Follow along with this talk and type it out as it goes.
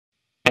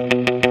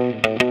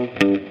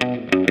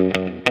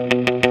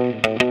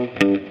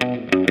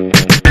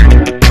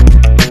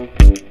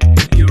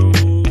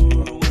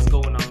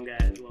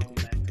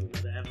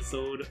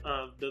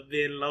Of the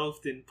Vin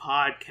Lofton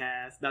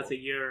podcast. That's a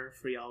year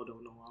for y'all who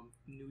don't know. I'm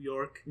New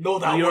York. No,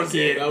 that New was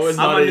York it. That was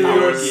I'm not a New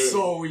York.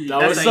 so weird.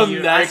 That was some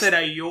year. next. I said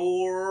a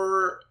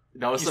your.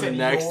 That was You some said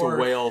next York.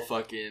 whale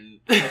fucking.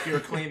 Like you were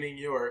claiming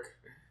York.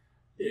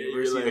 Yeah,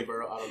 University you're like, of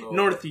Borough, I don't know.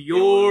 North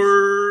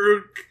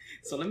York.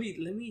 So let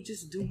me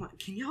just do my.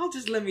 Can y'all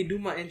just let me do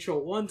my intro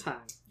one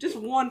time? Just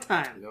one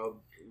time. You know,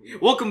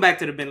 Welcome back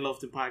to the Ben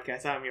Lofton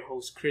podcast. I'm your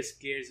host Chris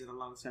Gears, and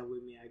alongside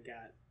with me I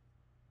got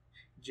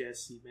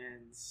Jesse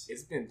Benz.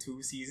 it's been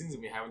 2 seasons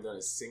and we haven't done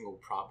a single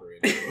proper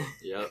intro.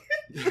 Yep.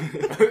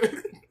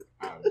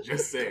 I'm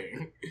just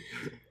saying.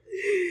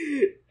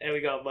 And we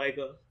got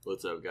Michael.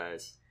 What's up,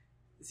 guys?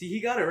 See, he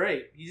got it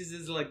right. He just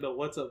is like the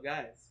 "What's up,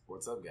 guys."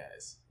 What's up,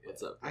 guys?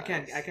 What's up? I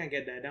Guys? can't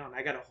get that down.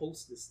 I gotta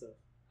host this stuff,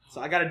 so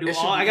I gotta do It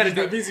should all. be- I gotta do.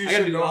 That means you I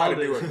gotta should do know how all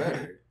to do this. it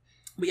better.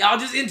 But y'all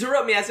just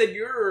interrupt me. I said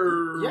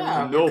you're.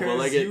 Yeah, No, but because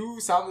like it- you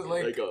sounded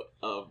like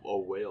a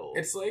whale.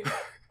 it's like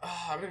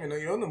I don't even know.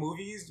 You know in the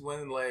movies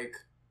when like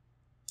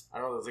I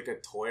don't know, there's like a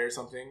toy or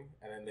something,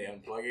 and then they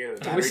unplug it, and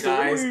the battery Twister.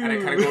 dies, and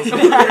it kind of goes.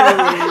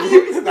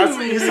 That's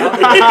what you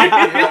sound like.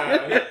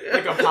 Yeah,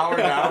 like a power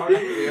down.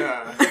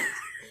 Yeah.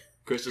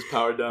 Chris just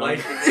powered down. Like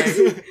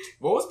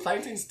what was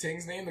Plankton's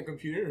Ting's name? The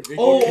computer. Vicky?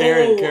 Oh,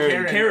 Karen.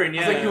 Karen.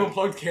 It's Yeah. like you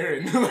unplugged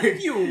Karen. Like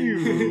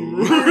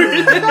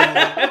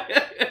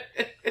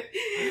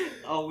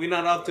Oh, we're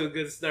not off to a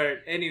good start.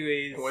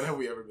 Anyways, When have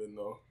we ever been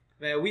though?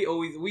 man, we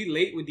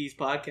late with these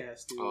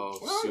podcasts, dude. Oh,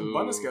 Well,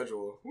 on a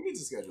schedule. Who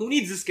needs a schedule? Who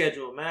needs a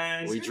schedule,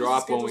 man? we Schedules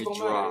drop when we don't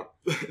drop.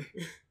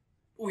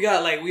 We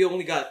got like we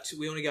only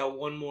got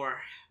one more.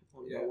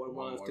 Only got one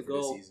more one left to for the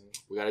go. season.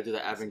 We gotta do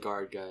the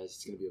avant-garde, guys.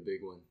 It's gonna be a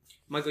big one.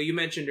 Michael, you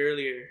mentioned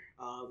earlier.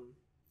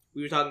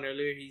 We were talking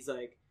earlier. He's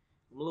like,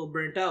 I'm a little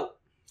burnt out.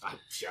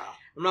 Yeah.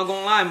 I'm not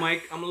gonna lie,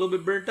 Mike. I'm a little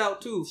bit burnt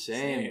out too.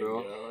 Same,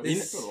 bro. bro.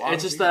 It's, It's a lot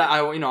of just people. that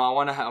I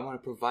want to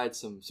provide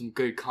some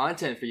good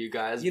content for you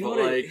guys. You know but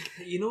what? like,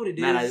 You know what it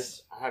is. man,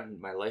 I have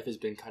my life has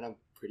been kind of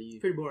pretty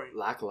Pretty boring.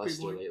 lackluster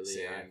Pretty boring. lately.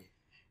 Same. Man.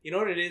 You know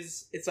what it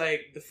is? It's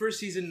like the first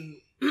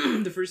season,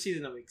 the first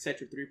season of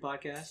Etc. 3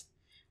 podcast,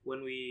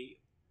 when we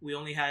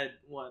only had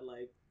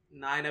like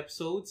 9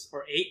 episodes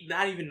or 8,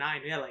 not even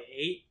 9. We had like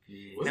 8,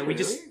 Was and it we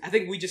just, really? I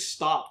think we just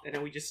stopped, and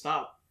then we just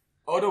stopped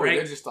Oh no, Right? we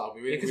did just stop.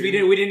 because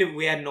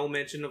we had no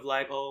mention of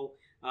like,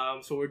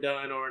 so we're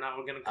done or now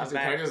we're gonna I come kind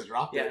back. of just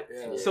dropped it.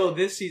 Yeah. Yeah. So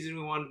this season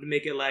we wanted to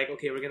make it like,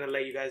 okay, we're gonna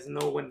let you guys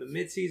know when the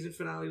mid-season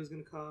finale was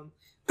gonna come.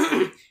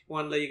 We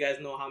want to let you guys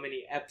know how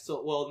many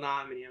episodes. Well,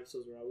 not how many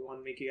episodes were out. We want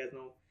to make you guys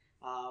know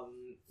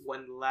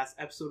when the last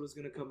episode was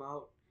gonna come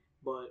out.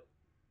 But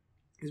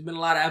there's been a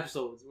lot of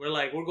episodes. We're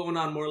going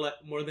on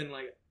more than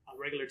like a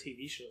regular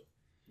TV show.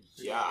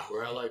 Yeah.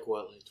 We're at like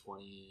what, like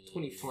 20...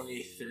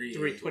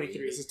 23.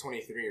 23. This is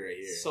 23 right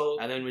here. So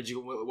And then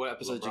what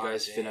episode did you LeBron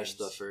guys James. finish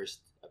the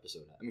first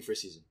episode? I mean,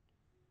 first season.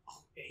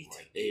 8.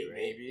 like 8, right?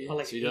 maybe. Oh,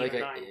 like So you did like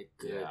 8 or a 9.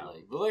 good, Yeah,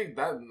 like but like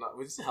that,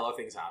 we just hella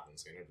things happen,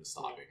 so you're never just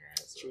stopping, right?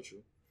 So. true.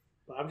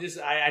 But I'm just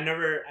I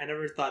never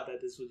thought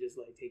that this would just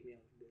like take me out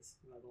of this.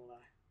 I'm not gonna lie.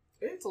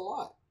 It's a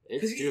lot.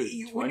 It's Because dude. when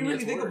you 20 really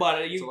it's think work.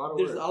 about it, It's a lot of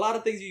there's work. a lot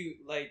of things you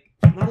like.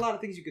 Not a lot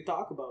of things you could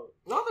talk about.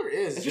 No, there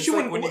is. Especially Just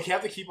like when- when you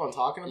have to keep on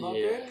talking about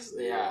Yeah. things.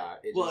 Yeah.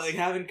 It Well, just, like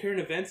having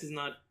current events is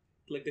not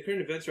like the current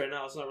events right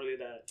now. It's not really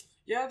that.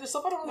 yeah, there's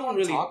stuff I don't really No want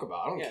one to really- talk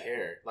about. I don't yeah.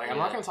 care. Like, I'm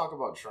Yeah. not gonna talk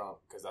about Trump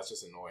because that's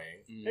just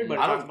annoying.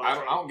 Everybody I talks don't. about I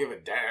don't. I Trump. don't give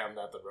a damn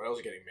that the Royals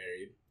are getting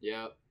married.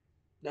 Yeah.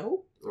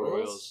 No. The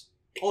Royals.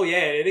 Oh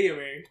yeah, they did get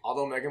married.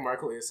 Although Meghan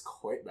Markle is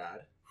quite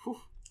bad.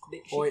 She-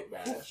 Quite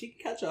bad. She can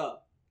catch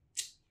up.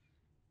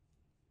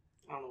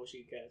 I don't know what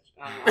she can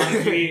catch.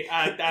 Honestly,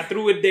 I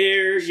threw it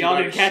there. She Y'all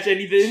might- didn't catch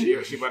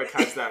anything. She better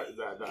catch that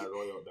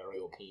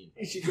royal peen.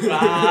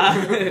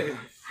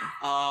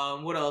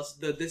 What else?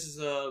 This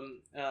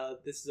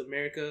is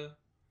America.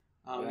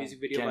 Yeah. Music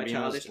video Ken by Venus,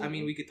 Childish. I Ken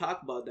mean, we could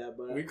talk about that,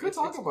 but We could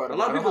talk about it. A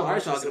lot of I don't people have are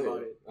much to talking say.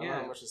 about it. I don't Yeah.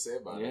 have much to say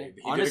about Yeah. it.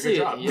 He Honestly,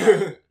 did a good yeah.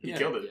 job. He Yeah.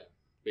 killed it. Yeah.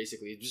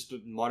 Basically, just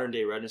the modern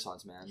day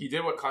Renaissance man. He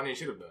did what Kanye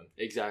should have done.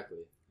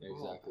 Exactly.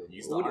 Exactly.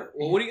 He's What not.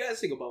 do you guys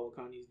think about what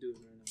Kanye's doing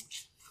right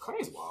now?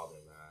 Kanye's wilder,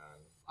 man.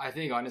 I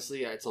think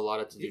honestly, it's a lot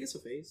to Do you do. think it's a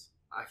phase?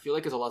 I feel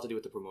like it's a lot to do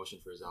with the promotion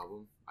for his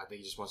album. I think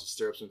he just wants to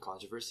stir up some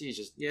controversy. He's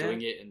just Yeah.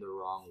 doing it in the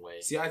wrong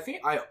way. See, I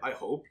think I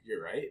hope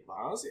you're right, but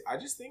honestly, I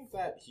just think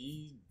that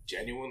he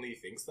genuinely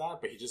thinks that,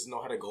 but he just doesn't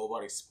know how to go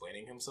about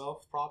explaining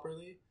himself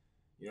properly.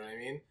 You know what I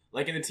mean?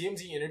 Like in the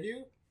TMZ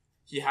interview,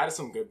 he had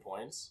some good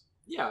points,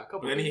 Yeah, a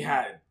couple. but then he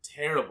had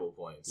terrible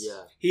points.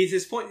 Yeah. He's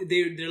his point.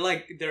 They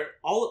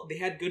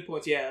had good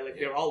points. Yeah, like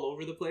they're all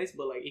over the place,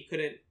 but like he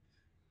couldn't.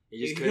 He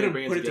just He couldn't couldn't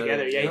bring put it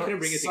together. Yeah, he You know, couldn't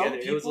bring it some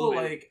together. It was a people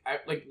little bit-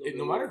 little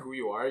no bit matter weird. who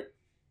you are,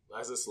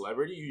 as a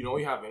celebrity, you know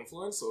you have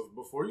influence. So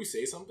before you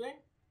say something,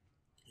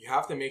 you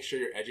have to make sure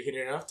you're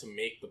educated enough to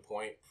make the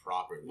point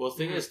properly. Well, the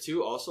thing is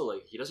too, also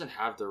like he doesn't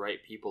have the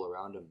right people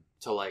around him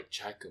to like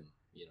check him.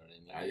 You know what I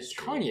mean? That is It's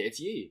true. Kanye. It's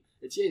Ye.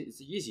 It's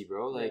Yeezy,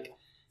 bro. Like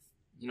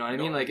You know what I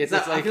No, mean? Like It's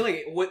it's I like feel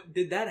like what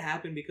did that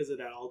happen because of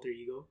that alter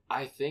ego?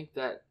 I think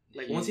that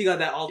Like once he got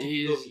that alter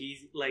ego,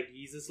 he's-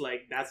 he's just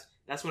like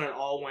that's when it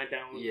all went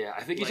down. yeah,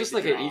 I think he's Like, just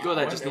like an nah, ego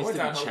that It just went needs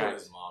to be downhill when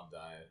checked. his mom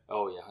died.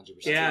 Oh yeah,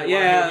 100%. Yeah, He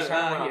yeah, was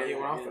trying to went off- he yeah,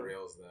 went off yeah. the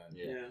rails then.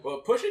 Yeah.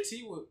 Well, Pusha T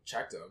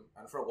checked him,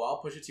 and for a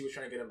while, Pusha T was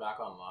trying to get him back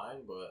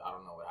online, but I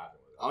don't know what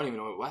happened with it. I don't even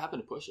know what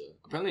happened to Pusha.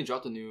 Apparently, he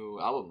dropped a new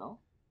album. No,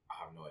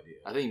 I have no idea.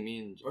 I think me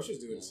and Pusha's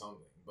doing yeah.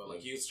 something, but like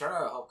he was trying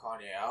to help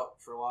Kanye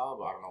out for a while,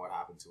 but I don't know what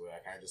happened to it. I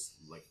kind of just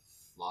like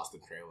lost the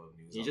trail of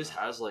news. He on just that.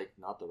 has like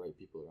not the right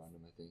people around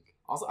him. I think.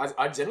 Also,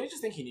 I generally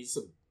just think he needs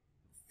to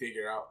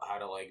figure out how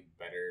to like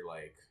better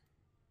like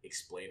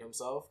explain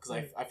himself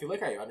because I feel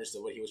like I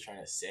understood what he was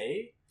trying to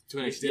say. To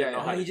an He extent, didn't know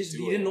how he to just do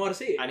he didn't it. know how to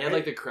say it. and he had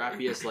like the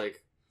crappiest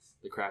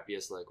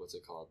what's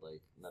it called,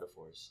 like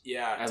metaphors.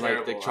 Yeah, And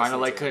terrible. like trying to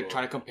That's like terrible.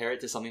 trying to compare it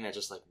to something that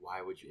just like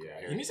why would you Yeah,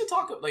 compare he it? needs to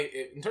talk like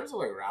in terms of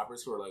like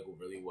rappers who are like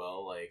really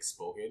well like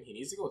spoken. He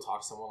needs to go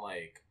talk to someone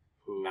like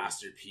Who-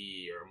 Master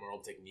P or Moral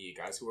Technique,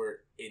 guys who are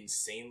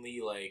insanely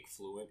like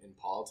fluent in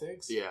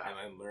politics. Yeah. and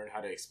then learn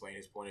how to explain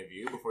his point of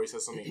view before he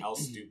says something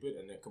else stupid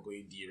and it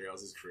completely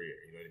derails his career.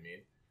 You know what I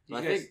mean? But I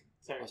You guys- think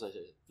sorry. oh,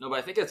 sorry. No, but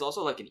I think it's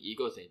also like an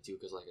ego thing too,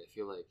 because like I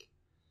feel like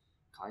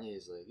Kanye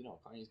is like, you know,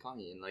 Kanye's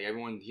Kanye, and like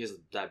everyone, he has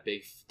that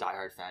big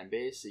diehard fan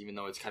base, even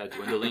though it's kind of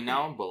dwindling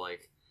now. But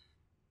like,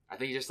 I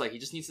think he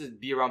just needs to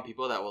be around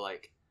people that will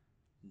like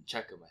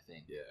check him. I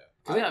think, Yeah,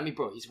 because I mean,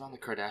 bro, he's around the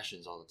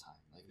Kardashians all the time.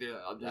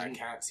 Like, I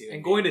can't see them.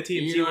 And going to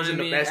TMZ You know what wasn't I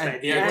the mean? best And-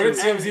 idea. yeah, going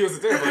to TMZ was a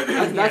terrible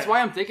idea. that's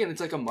why I'm thinking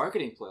it's like a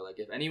marketing play. Like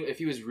if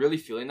he was really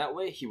feeling that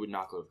way, he would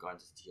not go have gone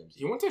to TMZ.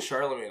 He went to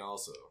Charlemagne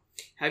also.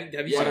 Have you Yeah,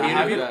 seen But the I he interview?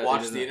 haven't that-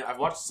 watched he the. did that. I've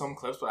watched some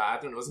clips, but I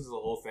haven't listened to the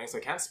whole thing, so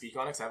I can't speak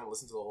on it because I haven't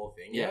listened to the whole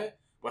thing Yeah. yet.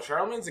 But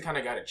Charlemagne's the kind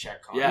of guy to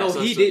check on. Yeah, No,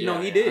 he did.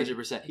 No, he did.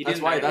 100%. He That's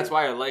did why. that. That's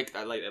why I like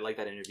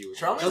that interview with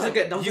Charlemagne- That was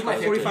like a, He's like my a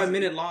favorite.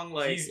 45-minute long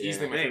like. He's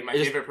easily yeah. my It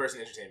just- favorite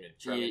person in entertainment.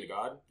 Charlemagne the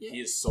God. Yeah.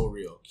 He is so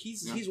real.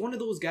 He's one of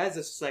those guys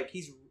that's just like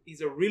he's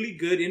a really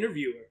good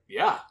interviewer.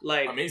 Yeah,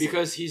 Like amazing.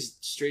 because he's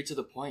straight to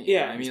the point.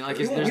 Yeah. I mean, like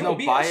He there's won't no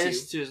BS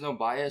bias. you. There's no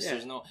bias. Yeah.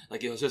 There's no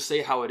like he'll just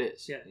say how it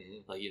is. Yeah.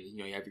 Mhm. Like you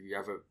know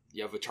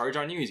you have a charge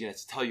on you. He's gonna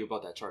tell you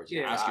about that charge. He's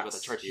gonna Yeah. ask you about that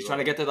Facts. charge. He's He trying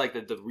to will. get to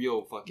like the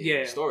real fucking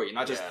Yeah. story,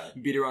 not just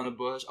Yeah. beat around the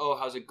bush. Oh,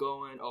 how's it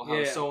going? Oh,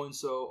 how's Yeah. so and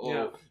so? Oh,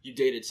 Yeah. you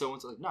dated so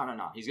and so. Like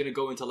no. He's gonna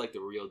go into like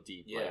the real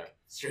deep. Yeah, Like,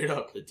 straight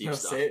up. the deep He'll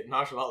stuff. say it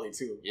nonchalantly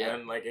too. Yeah.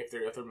 and like if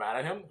they're mad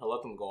at him, he'll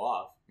let them go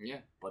off. yeah.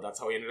 But that's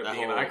how he ended up That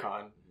being whole- an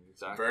icon.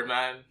 Exactly.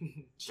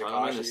 Birdman,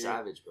 Charlemagne Tekashi. is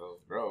savage, bro.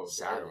 Bro,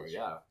 Savage. savage.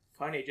 Yeah.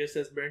 Kanye just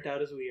as burnt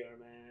out as we are,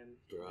 man.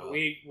 Bro.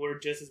 We're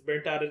just as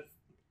burnt out as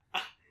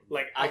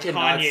like I of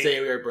cannot Kanye.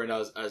 say we are burnt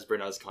out as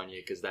Kanye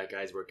because that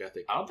guy's work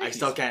ethic. I don't think I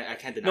still he's-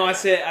 can't deny. No, I that.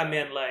 said I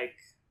meant like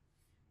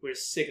we're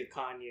sick of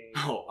Kanye.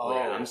 Oh,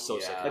 yeah, I'm so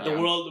yeah. sick. Like of the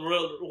him.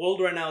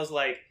 world right now is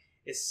like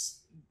it's.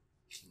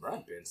 Bro,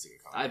 I've been sick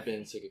of Kanye. I've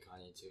been sick of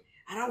Kanye too.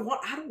 I don't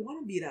want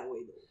to be that way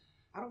though.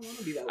 I don't want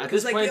to be that way. At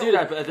 'Cause, this like, point, yo, dude,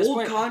 at this old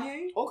point-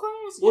 Kanye Oh,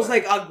 Kanye was yeah.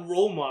 like a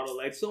role model,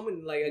 like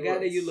someone like a He guy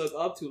that was. you look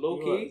up to, low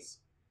He key. was.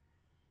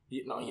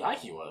 He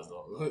was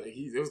though.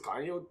 It was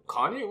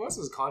Kanye West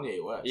was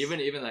Kanye West.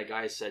 Even that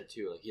guy said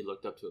too, like he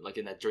looked up to it, like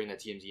during that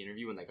TMZ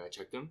interview when that guy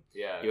checked him,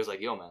 yeah, he was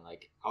like, "Yo, man,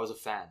 like I was a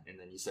fan," and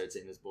then he started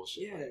saying this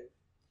bullshit. Yeah, Like,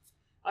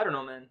 I don't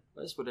know, man.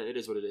 That's what it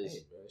is. What it is. Hey,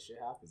 bro, shit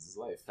happens. It's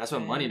life. That's what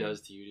Man. money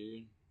does to you,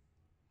 dude.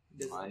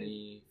 This-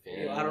 Money, Yo,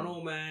 fame. I don't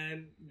know,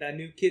 man. That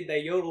new kid,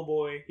 that Yodel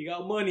boy, he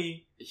got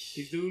money.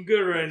 He's doing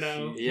good right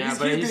now. Yeah,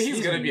 but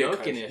he's gonna be a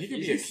milking country. it. He could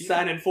He's be a He's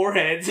signing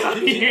foreheads. He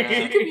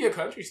could be a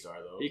country star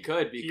though. He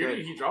could.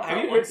 He dropped Have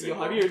that you one heard? Yo,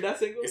 single. have you heard that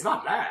single? It's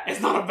not bad. It's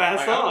not a bad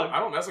Like, song. I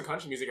don't mess with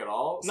country music at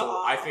all, so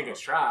No. I think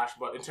it's trash.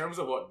 But in terms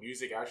of what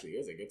music actually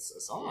is, like it's a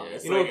song. Yeah.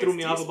 It's You know like, what threw it's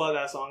me off decent. about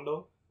that song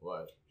though?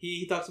 What?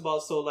 He talks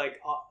about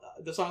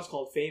the song's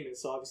called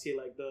Famous, so obviously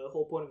like the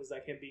whole point of it is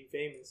like him being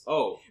famous.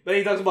 Oh, But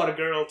he talks about a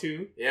girl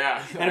too,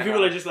 Yeah. and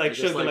people are just like You're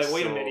just, shook. They're like, like,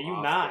 wait a so minute, you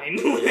off.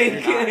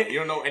 9? You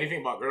don't know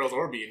anything about girls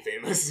or being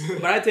famous.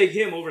 But I take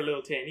him over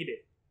Lil Tay, and he did.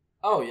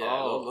 Oh yeah,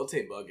 Oh. Lil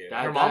Tay bugging.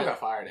 That- Her mom that- got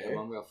fired. her Eh?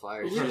 mom got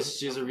fired. Really?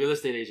 She's a real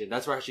estate agent.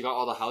 That's why she got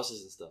all the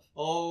houses and stuff.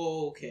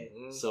 Oh, okay.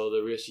 Mhm.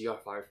 So she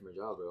got fired from her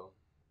job, bro.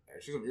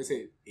 She's a real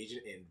estate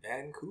agent in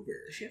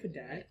Vancouver. Does she have a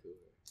dad?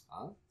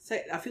 Huh? It's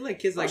like, I feel like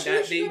kids Oh, like she-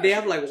 that, she- they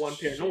have like she- one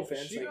parent. No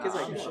offense, she- like she- kids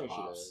I'm like sure that.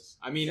 she does.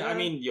 I Yeah.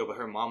 mean, yo, but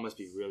her mom must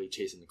be really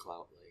chasing the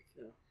clout. Like,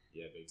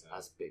 Yeah, big time.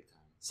 that's big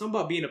time. Something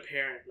about being a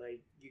parent, like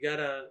you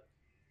gotta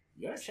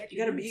You gotta check. you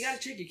gotta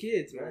check your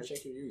kids, You man. gotta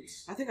check your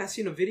youths. I think I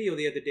seen a video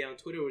the other day on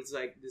Twitter where it's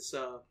like this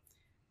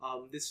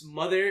this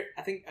mother.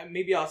 I think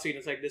maybe I'll see it.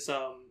 It's like this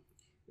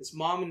this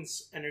mom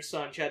and her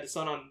son. She had the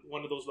son on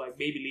one of those like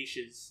baby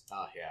leashes,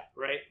 Oh yeah.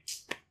 right?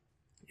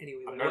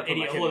 Anyway, I'm like, never what put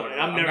my idiot? kid Hold in on,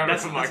 a- I'm never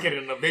that's- put my that's-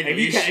 kid in a baby if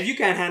you leash. if you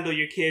can't handle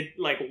your kid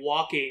like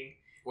walking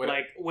What-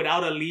 like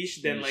without a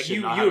leash, then You like should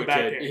you not you're have a a bad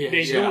kid. parent. Yeah, They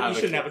you shouldn't don't- have you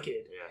a shouldn't kid. have a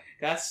kid. Yeah.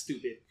 That's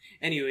stupid.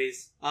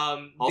 Anyways,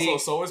 Also, they-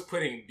 so is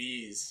putting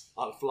bees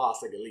on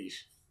floss like a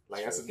leash.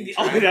 Like that's a new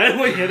Oh, trend.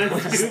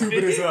 that's stupid.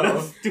 Stupid as hell.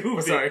 That's stupid. Oh,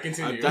 sorry,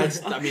 continue. That's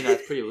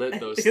pretty lit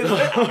though. Still.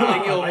 Like,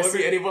 yo, I whoever-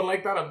 see anyone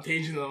like that, I'm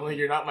paging them. Like,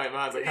 you're not my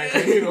man. It's like, I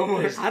can't do no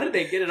more. How did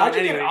they get it How'd on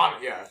you get anyway? it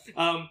on?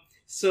 Yeah.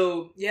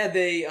 So yeah,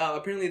 they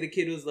apparently the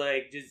kid was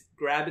like just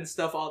grabbing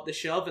stuff off the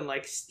shelf and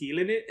like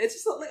stealing it. It's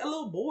just like a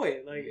little boy,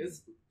 like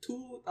it's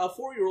a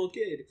 4-year-old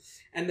kid,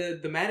 and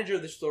the manager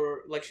of the store,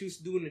 like she was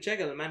doing the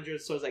checkout. The manager of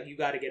the store was like, "You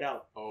got to get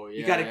out. Oh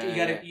yeah. You got to.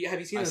 Have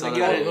you seen I this? saw Like, that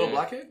you Oh, gotta, the video. little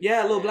black kid?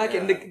 yeah, a little black kid.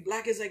 And the Yeah.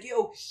 black is like,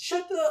 "Yo,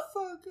 shut the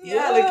fuck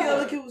yeah."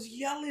 Like kid was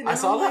yelling. I and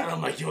saw I'm that like- and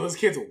I'm like, yo, this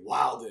kid's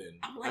wildin'.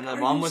 I'm like, And the "Are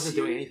mom you wasn't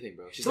doing serious?" anything,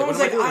 bro. She's So I was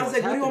 "What like, am doing?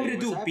 what do you want me to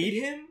What's do? happening?"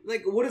 Beat him?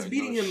 Like, what is Like,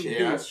 beating no him? shit.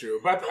 do? Yeah, that's true.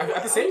 But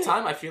at the same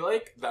time, I feel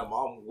like that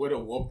mom would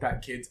have whooped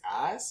that kid's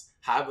ass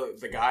had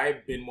the guy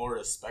been more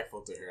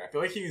respectful to her. I feel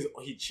like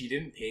she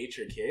didn't page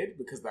her kid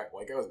because that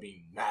white guy was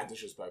being mad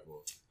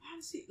disrespectful.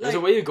 Honestly, There's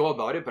like, a way to go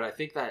about it, but I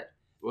think that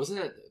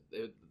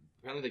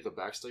apparently like the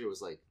backstory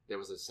was like there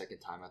was a second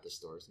time at the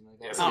store or something like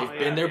that. Yeah, So oh, they've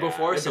yeah, been there yeah.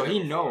 before, They've so been he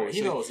there before. knows. He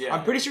So knows, yeah.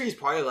 I'm pretty sure he's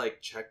probably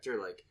like checked her,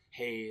 like,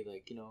 hey,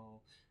 like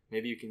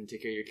maybe you can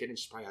take care of your kid, and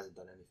she probably hasn't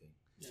done anything.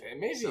 Yeah,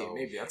 maybe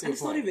that's a and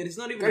good point. it's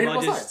not even Gotta hear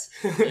about both just.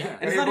 sides. Yeah.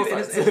 And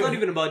it's not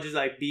even about just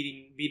like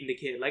beating the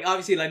kid. Like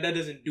obviously, like that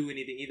doesn't do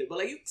anything either. But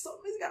like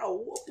somebody's gotta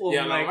whoop him.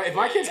 Yeah, like, no, if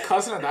my kid's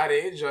cussing at that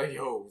age, like,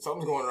 yo,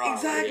 something's going wrong.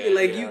 exactly. Yeah,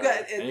 like yeah. you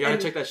got, And you gotta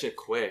check that shit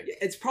quick.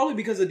 It's probably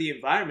because of the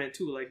environment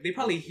too. Like they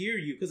probably hear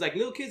you because like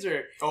little kids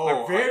are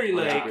Oh, very,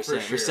 yeah, like, for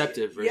sure.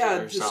 receptive.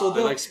 yeah. So they're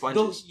they'll like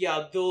sponges.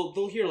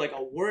 they'll hear like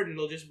a word and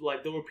they'll just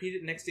like they'll repeat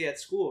it next day at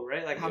school,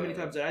 right? Like how many Yeah.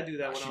 times did I do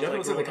that when She I was definitely like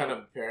looks like the growing kind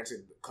up? of parents who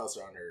cuss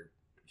around her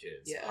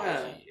kids. Yeah.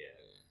 Honestly,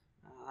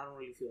 I don't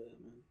really feel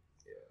that, man.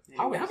 yeah.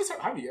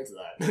 How we get to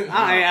that?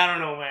 I don't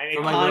know, man.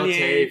 From like Kanye, Lil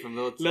Tay, from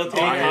Lil Lil Tay,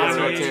 Oh, yeah, Kanye,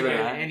 Lil Tay, man.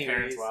 yeah. Anyways.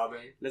 Parents wilding.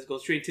 Let's go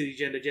straight to the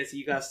agenda, Jesse.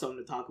 You got something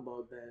to talk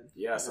about, then?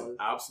 Yeah, some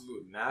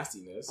absolute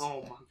nastiness.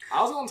 Oh my god.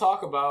 I was gonna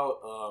talk about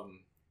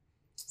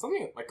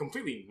something like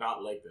completely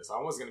not like this.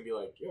 I was gonna be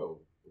like, yo,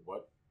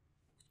 what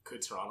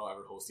could Toronto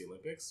ever host the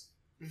Olympics?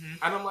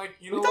 Mm-hmm. And I'm like,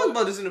 you know, We talked what?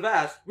 about this in the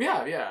past. We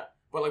have, yeah.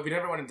 But like we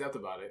never went in depth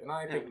about it, and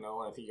I think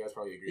no, and I think you guys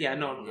probably agree. Yeah, with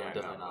no, me. no, yeah,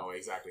 definitely no, not.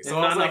 exactly. So So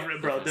I was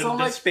like, bro, so I'm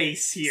the like-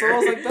 space here. so I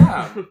was like,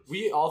 damn,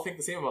 we all think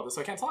the same about this,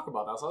 so I can't talk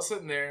about that. So I was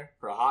sitting there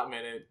for a hot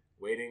minute,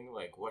 waiting,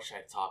 like, what should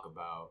I talk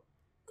about?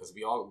 Because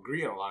we all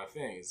agree on a lot of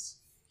things.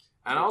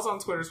 And I was on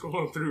Twitter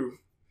scrolling through,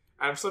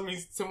 and for some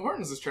reason, Tim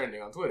Hortons was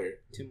trending on Twitter.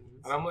 And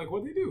I'm like,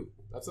 what'd they do?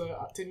 That's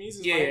Tim Ease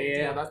is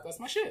Yeah. that's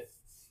my shit.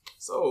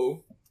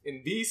 So,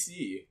 in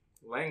BC,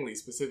 Langley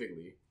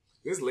specifically,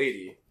 this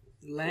lady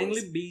Langley,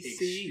 was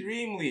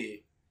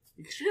BC.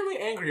 extremely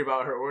angry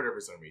about her order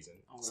for some reason.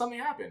 Oh. Something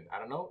happened. I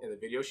don't know. In the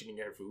video, she didn't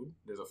get her food.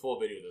 There's a full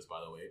video of this,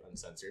 by the way,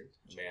 uncensored.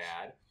 May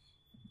I add.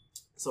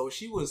 So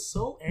she was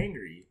so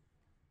angry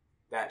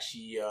that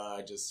she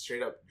just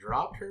straight up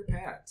dropped her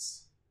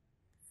pants,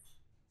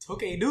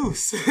 took a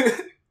noose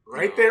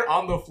right there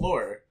on the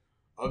floor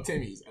of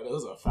Timmy's, and it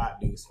was a fat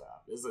noose, fam.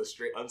 This is a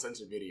straight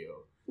uncensored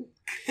video.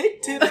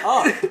 Picked it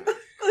up,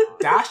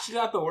 dashed it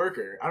at the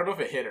worker. I don't know if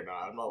it hit or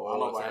not. I don't know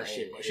about her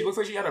shit, but she looks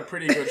like she had a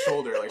pretty good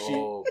shoulder. Like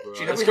Oh, bro.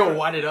 she Let's definitely go had-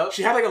 wind it up.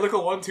 she had like a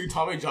little 1-2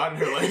 Tommy John in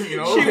her life, you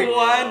know? She Like,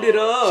 wound it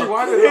up. she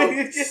wanted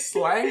it up,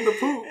 slang the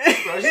poop.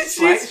 Bro.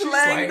 She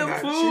slang the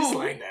that, poop. She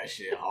slanged that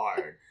shit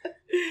hard.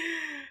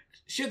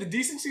 She had the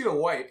decency to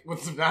wipe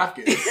with some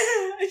napkins.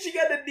 She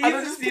got the And then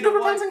just decency pick to up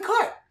her pants wipe. and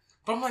cut.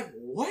 But I'm like,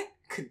 what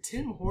could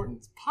Tim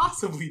Hortons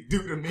possibly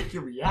do to make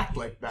you react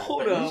like that?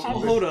 Hold That you up, have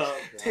to hold up.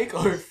 Take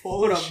our full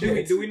Hold up.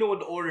 shit. Do we know what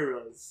the order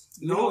was?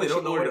 No, they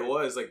don't know what it ordered.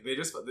 was. Like they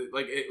just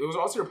like it was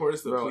also reported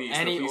to the Bro, police.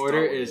 any The police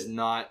order dealt with is it.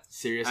 not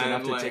serious And,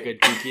 enough to like- take a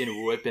dookie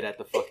and whip it at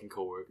the fucking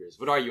coworkers.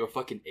 What are you, a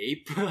fucking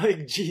ape?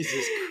 Like,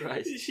 Jesus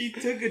Christ. She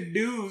took a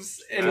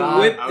noose and God,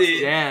 whipped I was-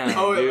 it. Damn,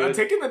 Oh, dude. I'm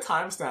taking the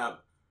timestamp.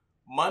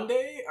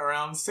 Monday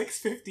around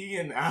 6:50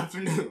 in the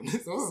afternoon.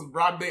 This is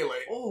broad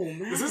daylight. Oh man.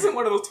 This isn't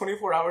one of those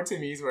 24-hour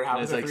Timmy's where it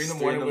happens It's at like 3 in the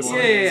 3 morning in the with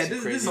morning. Yeah, It's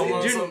this crazy. is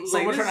someone, during-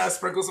 someone like, trying this- to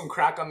sprinkle some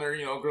crack on their,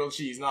 grilled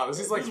cheese. No, this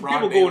is like People broad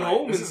going daylight.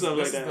 home this and is, stuff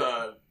this like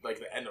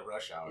is that. the end of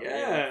rush hour.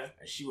 Yeah.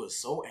 And she was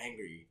so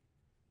angry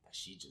that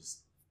she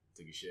just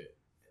took a shit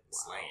and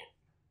slang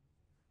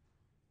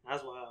it.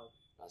 That's wild.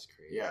 That's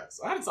crazy. Yeah,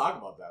 so I had to talk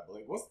about that. But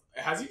like,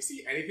 has you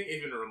seen anything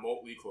even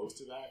remotely close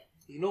to that?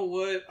 You know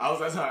what?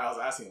 That's why I was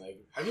asking. Like,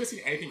 have you seen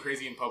anything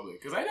crazy in public?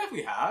 Because I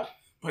definitely have,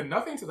 but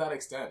nothing to that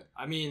extent.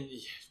 I mean,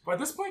 But at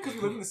this point, because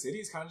we live in the city,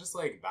 it's kind of just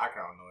like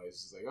background noise.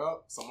 It's like,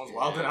 oh, someone's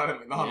wilding out at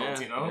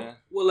McDonald's, yeah, you know? yeah.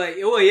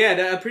 Well, yeah,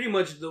 that pretty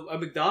much a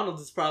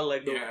McDonald's is probably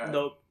like Yeah.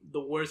 the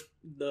worst,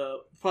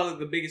 probably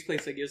the biggest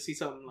place. Like you'll see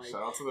something like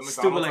Shout out to the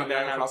stupid McDonald's like on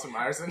that there across from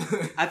Ryerson.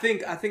 I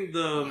think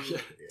the Yeah.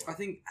 I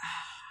think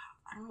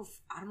I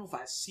don't know if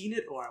I seen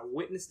it or I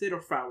witnessed it or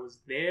if I was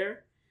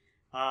there.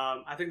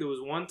 I think there was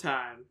one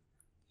time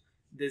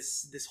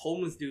this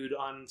homeless dude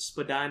on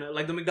Spadina,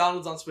 like the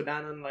McDonald's on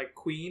Spadina and like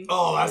Queen.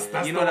 Oh, that's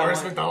You the know that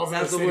worst one? McDonald's in the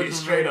That's the city, worst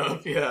one, straight right?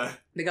 up. Yeah.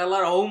 They got a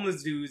lot of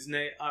homeless dudes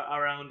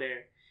around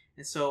there,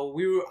 and so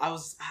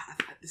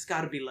this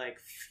got to be like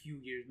a few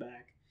years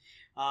back.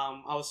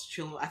 I was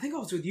chilling. I think I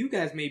was with you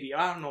guys. Maybe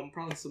I don't know. I'm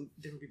probably some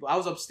different people. I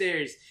was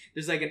upstairs.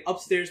 There's like an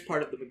upstairs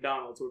part of the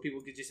McDonald's where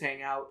people could just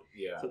hang out.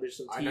 Yeah. So there's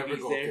some TVs I never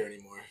go there. up there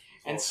anymore.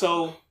 And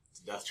so,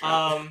 that's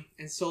trap.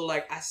 and so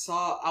like I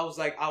was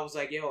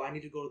like, yo, I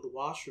need to go to the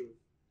washroom.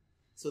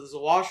 So there's a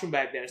washroom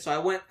back there. So I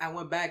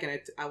went back and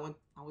I went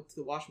to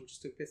the washroom,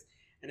 just took a piss.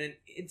 And then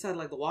inside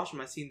like the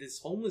washroom, I seen this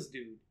homeless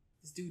dude.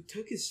 This dude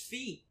took his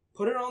feet,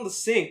 put it on the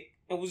sink,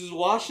 and was just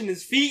washing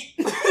his feet.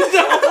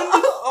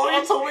 Oh,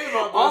 you told me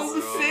about this. On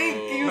the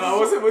sink. He was, No, I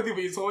wasn't with you,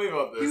 but you told me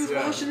about this. he was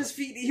yeah. washing his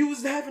feet. He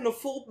was having a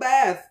full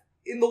bath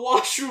in the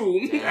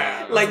washroom.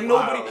 Yeah, Like that's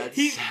nobody. wild. That's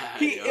He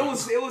sad, it yo.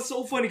 was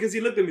so funny because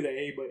he looked at me like,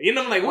 "Hey, buddy," and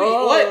I'm like, "Wait,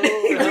 Whoa, what?"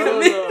 You know what I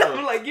mean? no.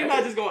 I'm like, "You're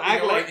not just gonna You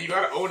act know like." what? You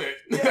gotta own it.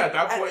 Yeah, At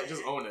that I- point,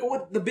 just own it.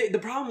 What the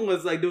problem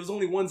was like there was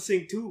only one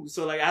sink too.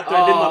 So like after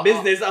I did my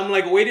business, I'm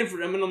like waiting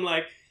for him, and I'm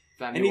like,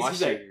 Fam, and you he's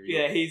watched like, it,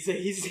 yeah, he's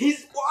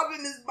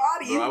washing his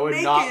body. Bro, He's I would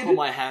naked. not put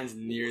my hands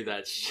near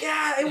that shit.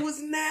 Yeah, it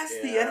was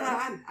nasty,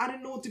 Yeah. and I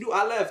didn't know what to do.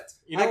 I left.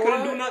 You know I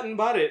couldn't what? do nothing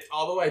about it.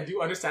 Although I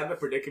do understand the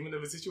predicament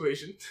of the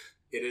situation,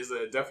 it is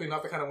definitely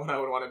not the kind of one I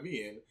would want to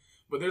be in.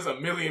 But there's a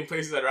million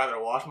places I'd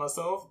rather wash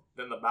myself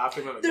than the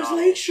bathroom at There's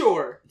McDonald's.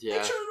 Lakeshore. Yeah.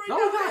 Lakeshore's right No,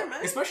 down that, there,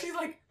 man. especially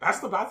like that's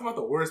the bathroom at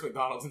the worst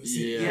McDonald's in the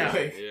city. Yeah,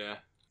 Like, yeah.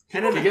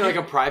 And Can then you get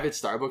like a private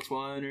Starbucks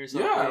one or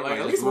something? yeah, like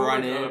at least one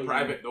run with a in.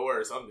 private door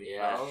or something.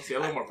 Yeah. You know? See, a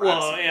little more privacy.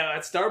 well, yeah,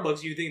 at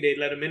Starbucks, you think they'd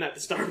let him in at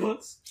the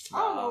Starbucks? I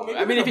don't know. Maybe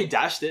I mean, like if he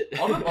dashed it.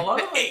 a lot of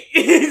like,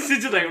 It's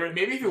just like,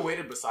 maybe if you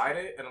waited beside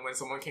it and when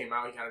someone came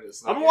out, he kind of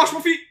just. I'm gonna wash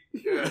my feet.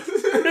 Yeah.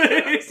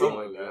 Oh Something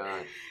my like that.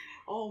 god.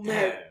 Oh man.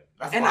 Damn,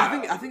 that's And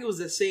wild. I think it was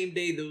the same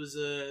day there was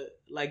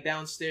like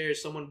downstairs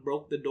someone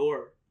broke the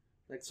door.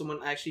 Like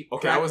someone actually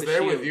Okay, I cracked was the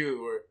there shield. with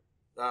you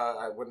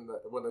where,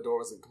 when the door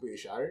was completely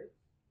shattered.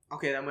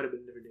 Okay, that might have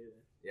been a different day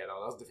then. Yeah, no,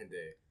 that was a different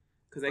day.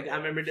 Cause like, I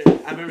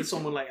remember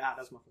someone like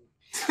that's my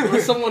phone.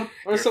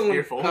 Or someone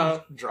Your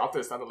phone dropped it.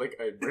 It sounded like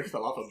a brick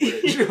fell off a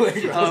bridge. Like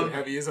that was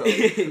heavy as hell.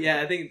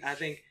 yeah, I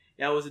think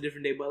yeah, it was a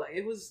different day, but like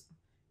it was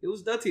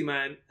dirty,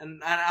 man.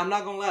 And I'm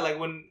not gonna lie, like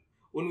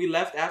when we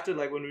left after,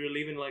 like when we were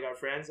leaving, like our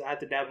friends, I had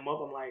to dab them up.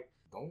 I'm like,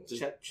 Don't.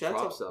 Just should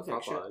props I up, tell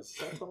props.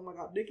 them I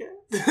got dick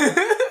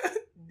ass?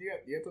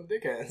 You got some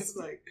dick hands. It's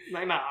like nah,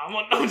 I'm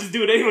gonna just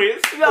do it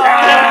anyways. No.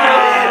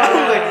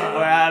 I'm like,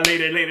 well,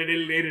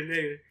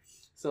 later.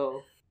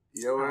 So,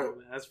 You know what? oh,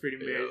 man, that's pretty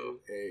embarrassing.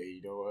 Hey,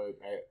 you know what?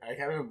 I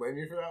can't even blame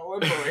you for that one,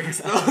 but like,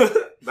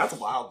 still, that's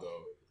wild though.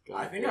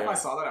 I think if I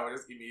saw that, I would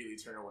just immediately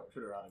turn around.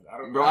 I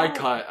don't. Bro, I I'd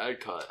don't-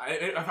 cut.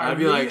 I'd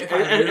Be like,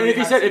 and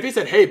if he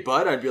said, "Hey,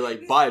 bud," I'd be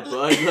like, "Bye,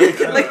 bud."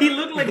 Like he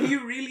looked like he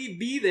really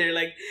be there.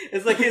 Like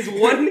it's like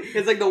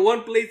it's like the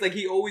one place like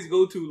he always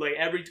go to like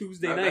every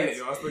Tuesday night.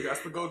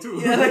 That's the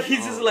go-to. Yeah, like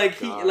he's just Oh, like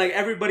God. like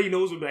everybody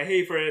knows him. Like,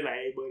 hey, Fred, like,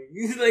 hey, buddy.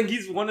 He's like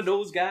he's one of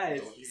those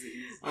guys. He's,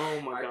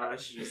 Oh my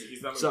gosh.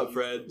 What's up,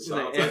 Fred? It's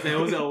like, it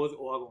was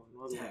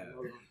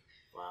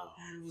Wow.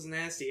 it was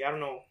nasty. I don't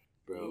know.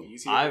 Bro, You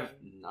see I've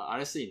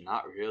honestly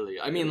not really.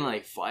 I mean,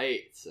 like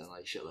fights and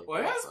like shit like Well,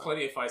 it that. has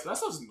plenty of fights, but that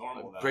stuff's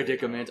normal. Like,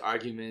 predicaments,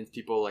 arguments,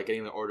 people like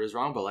getting their orders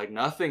wrong, but like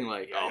nothing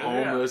like a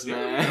homeless Yeah,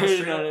 man. straight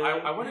You know up, what I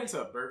mean? I went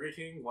into Burger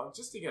King once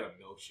just to get a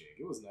milkshake.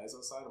 It was nice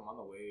outside. I'm on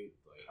the way.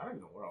 Like I don't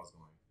even know where I was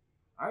going.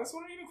 I just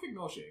wanted to eat a quick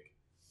milkshake.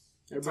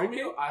 They At told Burger me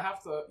King? I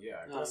have to. Yeah,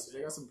 Oh,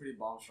 they got some pretty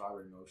bomb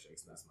strawberry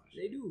milkshakes. And that's my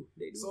They shit. do.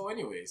 So,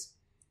 anyways,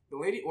 the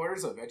lady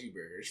orders a veggie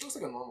burger. She looks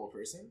like a normal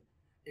person.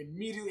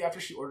 Immediately after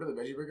she ordered the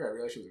veggie burger, I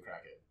realized she was a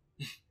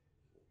crackhead.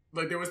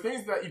 Like there was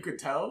things that you could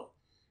tell,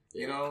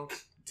 you know,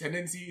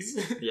 tendencies.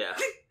 Yeah.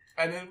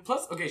 And then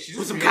plus, okay, she Put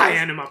just some realized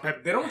cayenne in my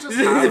pepper. they don't just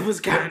It have was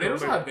cayenne they don't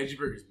just in my have veggie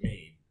burgers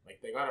made. Like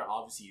they gotta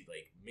obviously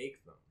like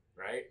make them,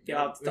 right?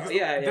 Yeah, Because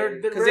yeah. They're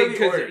Because rarely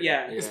ordered,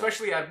 yeah. Yeah.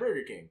 especially at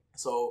Burger King.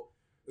 So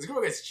this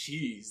girl gets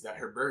cheese that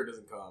her burger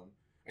doesn't come,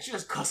 and she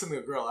just cussing the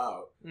girl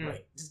out. Mm.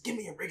 Like, just give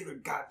me a regular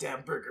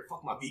goddamn burger.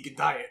 Fuck my vegan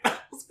diet. Whoa.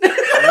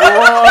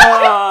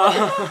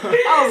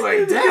 I was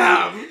like,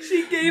 damn.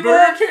 She gave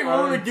Burger up. King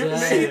order I'm give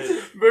dead.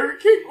 me Burger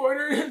King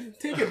order and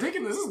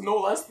taking. This is no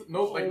less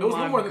no Oh no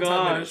my more than 10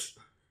 gosh. minutes.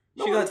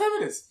 No She more than got- 10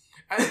 minutes.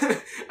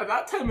 And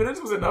that 10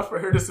 minutes was enough for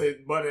her to say,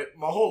 but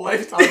my whole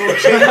lifestyle will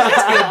change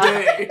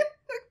today.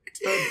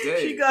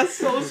 Today. She got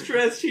so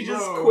stressed. She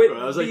just Bro, quit. Bro,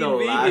 that was like the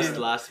being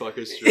vegan. last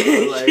fucking straw.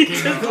 She Like,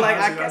 just like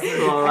I can't.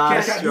 The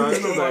last I can't straw. do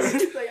this no more.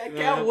 She's like I can't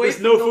man, wait.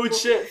 there's no for food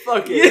shit.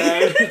 Fuck it, Yeah.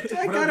 man.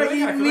 I But gotta I feel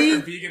eat like her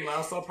meat. vegan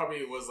lifestyle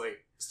probably was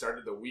like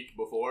started the week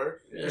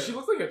before. Yeah. And she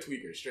looked like a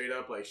tweaker, straight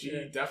up. Like she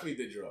Yeah. definitely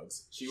did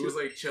drugs. She was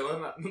like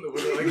chilling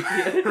with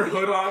Yeah. her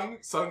hood on,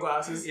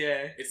 sunglasses.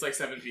 Yeah, It's like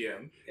 7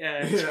 p.m.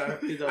 yeah. Yeah.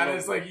 She's And all-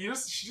 it's like she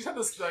just had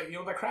this like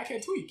that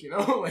crackhead tweak, you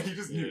know? Like you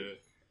just knew.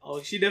 oh,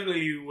 she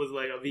definitely was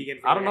like a vegan.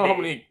 For I don't know how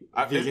her many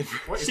Vegan.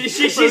 She's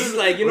just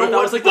like, you know What if that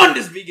what? was like Fun the-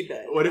 this vegan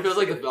diet. What if it was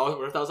like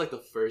what if that was like the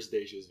first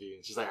day she was vegan?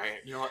 She's like, all right,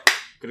 you know what?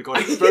 I'm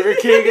gonna go to Burger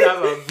King and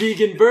have a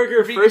vegan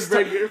burger Vegan first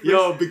time. burger,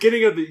 Yo,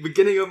 beginning of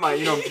my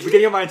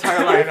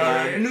entire life, know,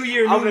 man. right? New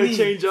year, I'm new gonna me.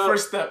 change up.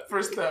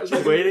 First step.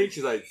 She's waiting.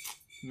 She's like,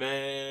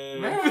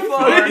 man, Man, fuck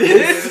fuck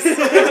this. Like,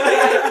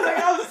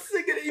 I was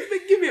sick of it. You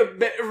think, give me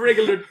a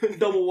regular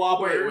double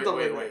whopper. or Wait.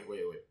 something like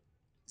that.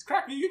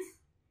 crack vegan?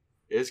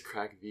 Is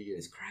crack vegan?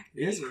 Is crack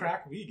Is vegan?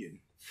 crack vegan?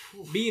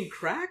 Being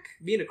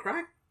a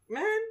crack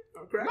man?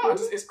 Or crack No,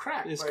 it's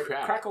crack. It's like,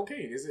 crack. crack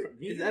cocaine. Is it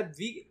vegan? Is that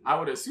vegan? I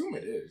would assume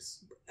it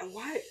is.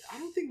 Why? I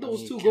don't think those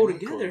mean, two go chemicals.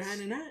 together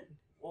hand in hand.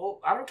 Well,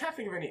 can't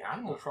think of any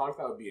animal product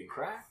that would be in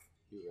crack.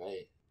 You're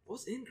right.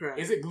 What's in crack?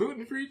 Is it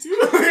gluten free too?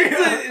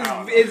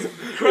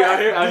 It's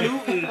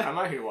crack gluten. I'm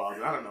not here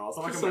wild. I don't know.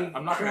 So like Some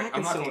I'm not gonna. crack I'm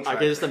and not some- gonna. I try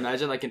can just crack.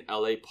 imagine like an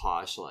LA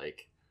posh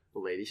like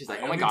lady. She's like,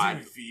 I oh my only god,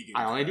 do vegan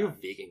I only do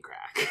crack. vegan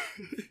crack.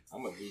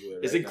 I'm gonna Google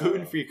it. Is right it now.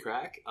 gluten free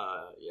crack?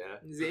 Yeah.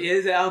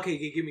 Is it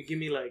okay? Give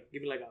me like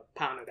a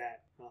pound of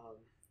that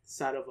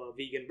side of a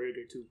vegan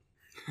burger too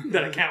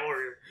that I can't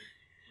order.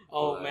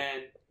 Oh Alright.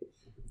 man,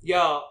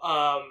 yo,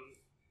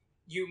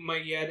 you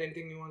had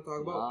anything you want to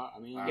talk about? Nah, I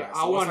mean, Yeah, So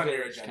I what's wanted on to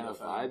your just agenda, kind of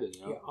fam? vibing,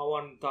 you know. Yeah, I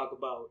want to talk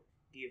about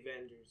the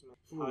Avengers,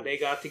 man. How Ooh. they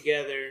got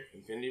together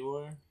Infinity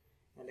War.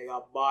 and they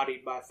got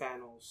bodied by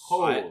Thanos.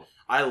 Oh,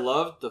 I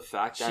love the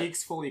fact that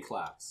cheeks fully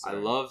clapped. I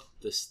love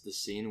the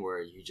scene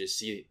where you just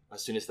see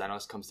as soon as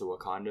Thanos comes to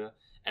Wakanda,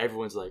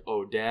 everyone's like,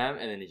 "Oh damn!"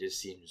 and then you just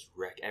see him just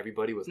wreck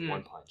everybody with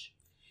one punch.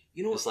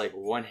 You know, Just like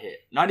one hit,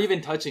 not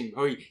even touching.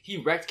 Oh, he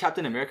wrecked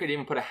Captain America. Didn't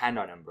even put a hand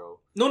on him, bro.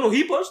 no,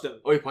 he punched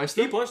him. Oh, he punched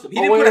him. He punched him. He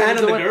Oh, didn't wait, put a wait, hand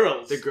on the the one-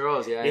 girls. The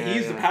girls, yeah. Yeah, he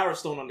used yeah. the Power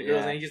Stone on the girls,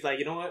 Yeah. and he's just like,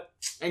 you know what?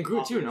 And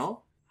Groot too,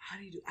 no? How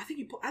do you do? I think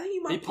he might He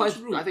have punched punched-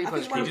 Groot. I think he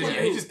punched might have Groot. punched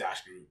He Groot. just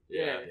dashed Groot.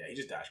 Yeah. He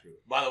just dashed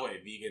Groot. By the way,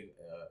 vegan.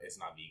 It's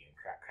not vegan.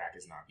 Crack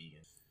is not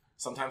vegan.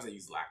 Sometimes they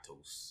use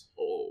lactose.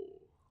 Oh,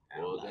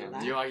 well, And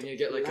damn. You need to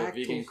get like a lactose.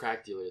 vegan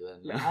crack dealer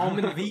then.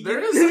 Almond vegan. There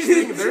is such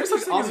thing. There is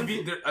such thing as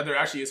Almond- there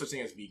actually is such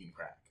thing as vegan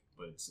crack,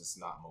 but it's just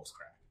not most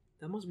crack.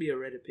 That must be a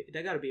Reddit page.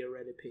 That got to be a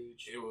Reddit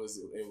page. It was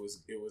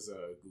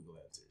Google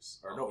Answers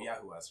or no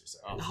Yahoo Answers.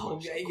 Sorry. Of Oh,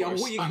 course, yeah, of yeah,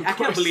 course, who you- of I can't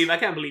course.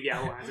 believe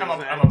Yahoo Answers.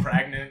 I'm a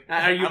pregnant.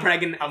 Are you I'm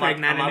pregnant?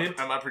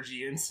 I'm a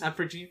Pergians. Not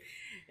for Gene.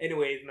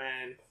 Anyways,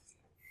 man,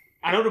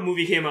 I know the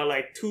movie came out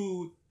like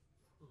two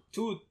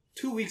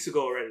weeks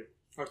ago already,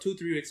 or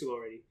 2-3 weeks ago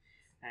already,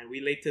 and we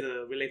late to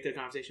the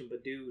conversation.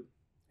 But dude,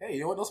 Hey,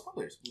 you know what? No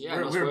spoilers. Yeah,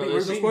 we're, no we're, spoilers. we're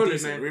No being spoilers,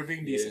 decent. man. We're being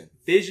Yeah. decent.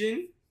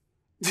 Vision.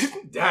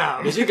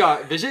 Damn.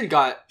 Vision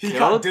got He killed.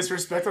 got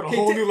disrespected on a Okay,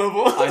 whole t- new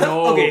level. I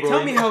know. Okay, bro.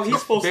 tell me how he's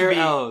supposed Bear to be.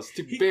 L's.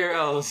 Took He- Bear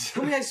L's.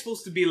 Tell me how he's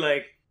supposed to be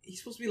like. He's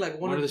supposed to be like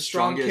one of the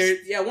strongest.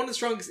 characters. Yeah, one of the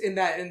strongest in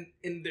that in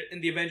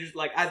the Avengers.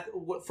 Like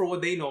for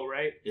what they know,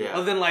 right? Yeah.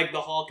 Other than like the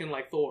Hulk and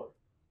like Thor.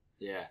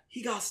 Yeah.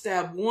 He got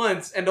stabbed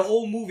once, and the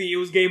whole movie it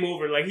was game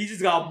over. Like he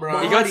just got Bro.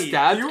 He got bodied.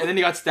 stabbed You- and then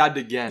he got stabbed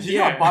again. He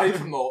Yeah. got bodied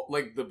from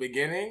the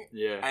beginning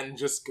Yeah. and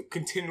just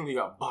continually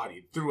got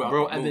bodied throughout.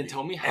 Bro, the and then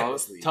movie, tell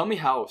endlessly. me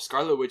how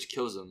Scarlet Witch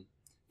kills him.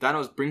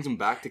 Thanos brings him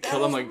back to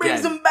kill him Thanos again.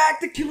 brings him back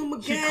to kill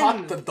him He again.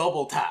 caught the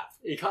double tap.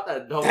 He caught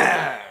that double.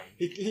 Damn.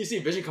 He see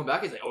Vision come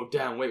back. He's like, "Oh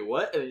damn, wait,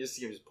 what?" And then you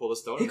see him just pull the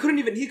stone. He couldn't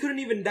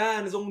even die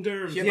on his own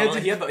terms. He He had, had the,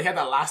 to- he, had the, he had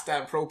that last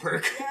stand pro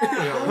perk.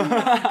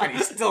 Yeah. And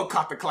he still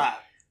caught the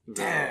clap.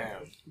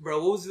 Damn.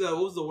 Bro, what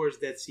was the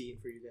worst death scene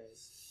for you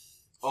guys?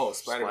 Oh,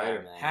 Spider-Man.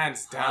 Spider-Man.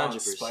 Hands down,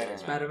 100%. Spider-Man.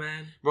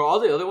 Spider-Man. Bro, all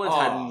the other ones Oh.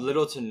 had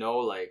little to no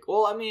like.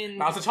 Well, I mean,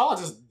 Now, T'Challa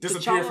just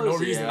disappeared for no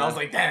T'Challa's- reason. yeah. I was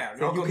like, damn,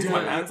 y'all You gonna do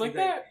cannot- my hands like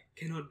that?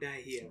 Cannot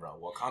die here. Bro,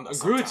 Wakanda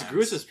Groot's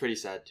sometimes. was pretty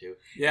sad too.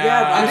 Yeah,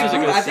 Yeah, but Groot was a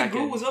good I think second.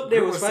 Groot was up there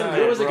Groot with was Spider-Man. sad,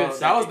 Groot was a bro. good That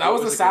second. was Groot the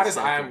was a good saddest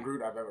I second. am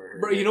Groot I've ever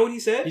heard. Bro, you know what he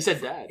said? He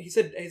said dad. He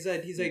said he's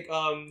like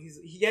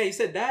he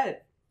said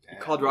dad. He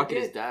called Rocket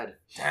Yeah. his dad.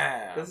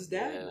 Damn. That's his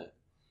dad. Yeah.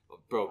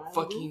 Bro, I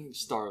fucking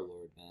Star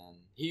Lord, man.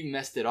 He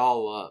messed it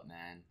all up,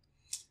 man.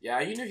 Yeah,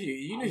 you knew I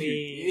he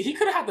mean- he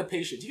could have had the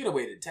patience. He could have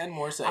waited 10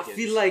 more I seconds.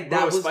 feel like that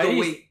Bro, was the Spidey's-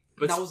 way.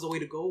 but- That was the way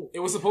to go. it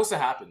was supposed to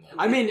happen though.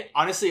 I mean,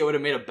 honestly, it would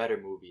have made a better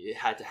movie. It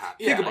had to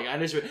happen. Yeah. Like, I'm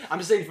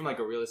just saying from like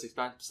a realistic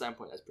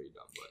standpoint, that's pretty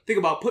dumb. But Think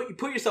about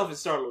put yourself in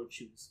Star-Lord's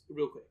shoes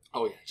real quick.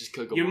 oh yeah, just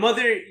kill Your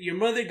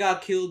mother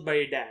got killed by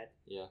your dad.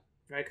 Yeah.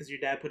 Right, because your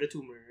dad put a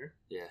tumor in her.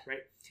 Yeah.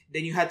 Right.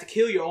 Then you had to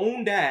kill your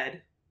own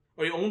dad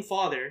or your own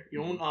father,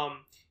 your Mm-hmm. own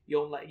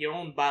your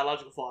own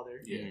biological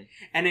father, Yeah.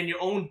 and then your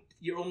own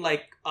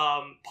like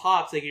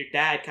pops, like your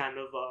dad kind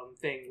of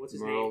thing. What's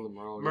his name?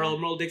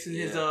 Merle Dixon,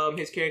 his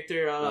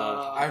character,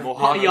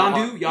 Mohammed-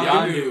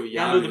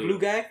 Yondu, the blue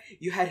guy.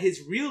 You had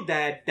his real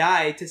dad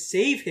die to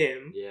save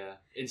him, Yeah,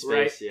 in space.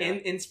 right? Yeah,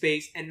 In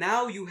space, and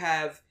now you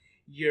have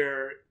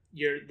your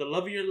the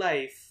love of your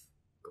life,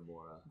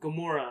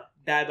 Gamora,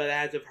 died by the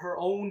hands of her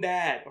own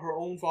dad, her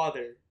own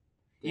father.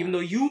 Even though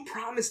you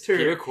promised her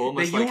Peter Quill that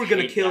must, you like, were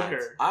gonna hate kill that.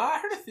 her. I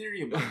heard a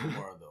theory about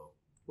Gamora though,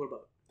 What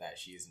about? that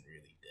she isn't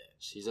really dead.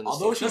 She's in the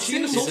Although Soul she's Stone.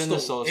 in the She's Soul in the Stone.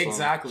 Soul Stone.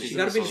 Exactly. She's She's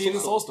in gotta the be Soul in the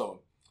Stone. Soul Stone.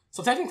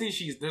 So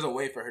technically, there's a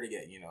way for her to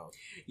get, You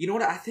know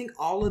what? I think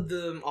all of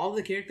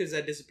the characters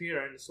that disappeared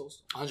are in the Soul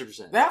Stone.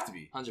 100%. They have to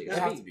be. 100%. They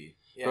have to be.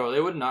 Yeah. Bro,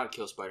 they would not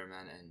kill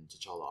Spider-Man and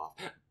T'Challa off.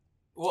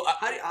 Well,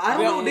 I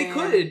don't know.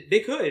 They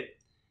could.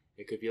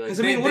 It could be like. 'Cause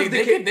I mean, what if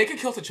they could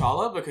kill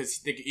T'Challa because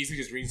they could easily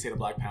just reinstate a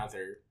Black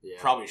Panther. Yeah.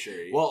 Probably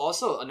Shuri. Well,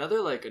 also another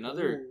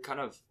Ooh. kind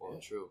of Yeah.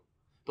 true,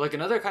 but like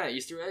another kind of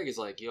Easter egg is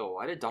like, yo,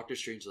 why did Doctor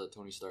Strange let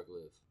Tony Stark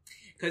live?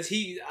 Because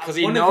he Because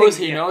he knows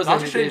knows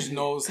Doctor that Strange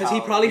knows Because how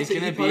he's probably he's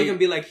gonna gonna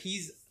be like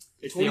he's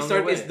It's Tony the only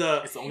Stark way. is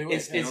the It's the only way.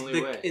 It's the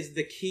only way. is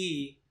the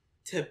key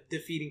to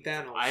defeating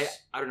Thanos.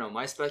 I don't know.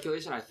 My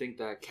speculation, I think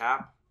that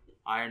Cap,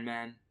 Iron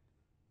Man,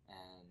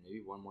 and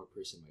maybe one more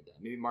person might die.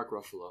 Maybe Mark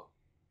Ruffalo.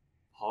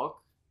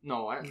 Hulk?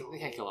 No, they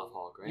can't kill off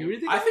Hulk, right? You really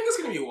think I think it's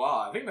gonna be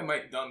wild. I think they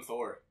might done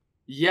Thor.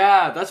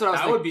 Yeah, that's what I was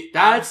That thinking. would be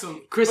That's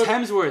absolute- Chris but-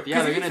 Hemsworth. Yeah,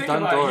 'Cause they're if you gonna think done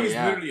about it, Thor. He's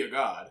Yeah. literally a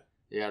god.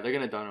 Yeah, they're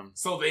gonna done him.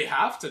 So they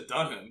have to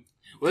done him.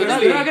 Well,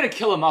 Clearly- they're not gonna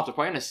kill him off. They're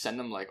probably gonna send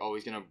him like, oh,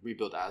 he's gonna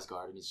rebuild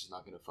Asgard, and he's just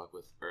not gonna fuck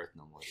with Earth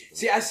no more.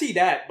 See, I see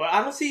that, but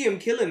I don't see him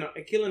killing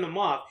him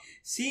off.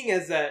 Seeing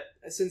as that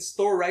since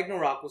Thor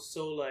Ragnarok was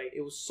so like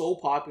it was so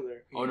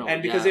popular, Oh no,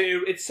 and because yeah.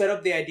 it set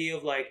up the idea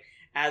of like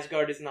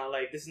Asgard is not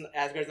like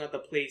Asgard's not the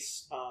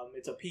place.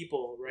 It's a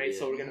people, right?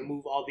 So Yeah. we're gonna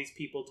move all these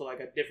people to like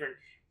a different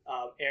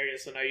area.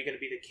 So now you're gonna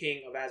be the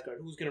king of Asgard.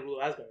 Who's gonna rule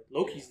Asgard?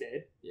 Loki's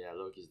dead. Yeah,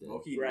 Loki's dead.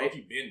 Loki Right.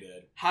 been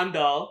dead.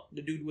 Heimdall,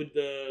 the dude with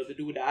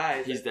the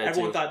eyes. He's dead,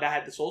 Everyone too. thought that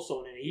had the Soul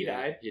Stone, and he Yeah,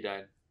 died. He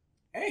died.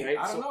 Hey, Right,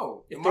 I don't so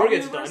know. if The Thor Marvel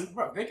gets universe, done-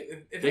 bro, they They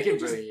could can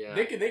just, bring- yeah.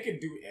 they could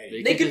do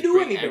anything. They can just do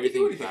bring anything. They could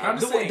do anything. back. I'm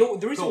just The- saying, the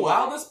the reason why-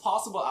 wildest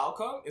possible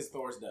outcome is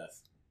Thor's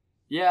death.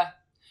 Yeah,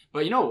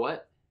 but you know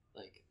what?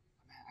 Like,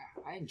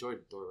 I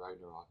enjoyed Thor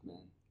Ragnarok,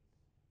 man.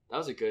 That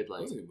was a good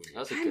like. That was a good movie. That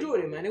was a I good enjoyed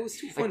it, movie. man. It was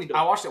too Like, funny though.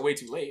 I watched it way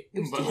too late. It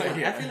was but too like,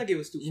 funny. yeah. I feel like it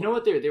was too. You know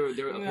what? They were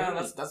Yeah,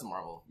 apparently, that's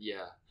Marvel.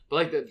 yeah, but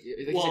like the like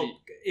you Well,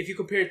 said, if you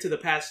compare it to the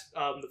past,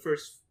 the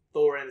first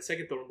Thor and the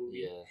second Thor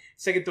movie, yeah.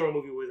 second Thor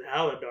movie was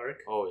hella dark.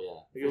 Oh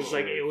yeah. It was For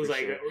like sure, it was for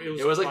like sure. it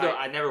It was like quiet.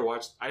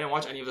 I didn't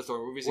watch any of the Thor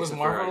movies. Was except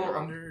for Marvel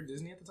Ragnarok. under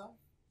Disney at the time?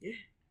 Yeah.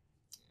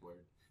 Word.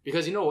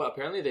 Because you know what?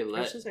 Apparently they Ever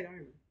let since like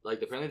Iron Man.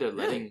 apparently they're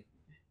Really? letting.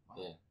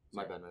 Yeah.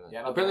 My bad.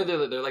 Yeah, no Apparently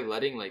problem. they're like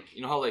letting like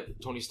you know how like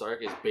Tony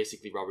Stark is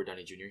basically Robert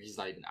Downey Jr. He's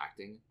not even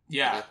acting at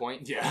Yeah. that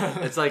point. Yeah.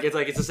 It's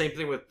the same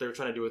thing with they're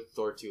trying to do with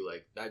Thor too.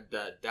 Like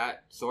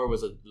that Thor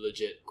was a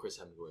legit Chris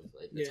Hemsworth.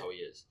 Like that's Yeah. how he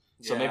is.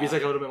 So Yeah. maybe it's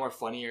like a little bit more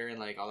funnier and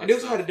like all that And they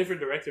also stuff. had a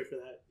different director for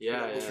that.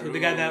 Yeah, The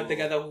yeah. the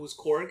guy that was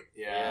Korg.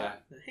 Yeah.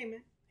 Hey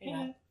man, Hey,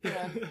 man. you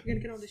gonna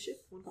get on this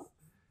shit? One call.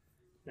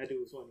 That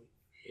dude was funny.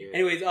 Yeah.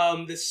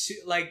 Anyways, this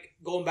like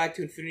going back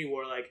to Infinity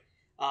War, like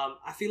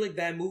I feel like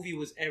that movie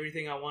was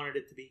everything I wanted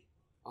it to be.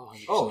 Oh,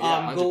 100%. Oh,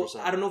 yeah, Go. 100%.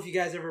 I don't know if you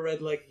guys ever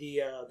read like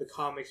the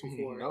comics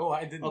before. No,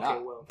 I did Okay,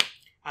 not. well,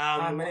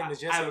 Hi, my name is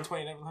Jesse. I- I'm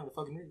 20. Never learned to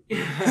fucking read.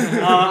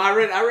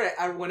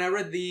 when I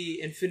read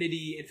the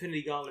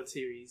Infinity Gauntlet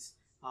series,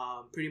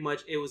 pretty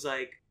much it was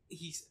like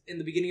he's in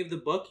the beginning of the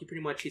book.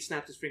 He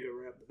snaps his finger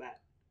right off the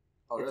bat.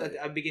 Oh, It's really?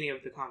 at the beginning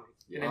of the comic,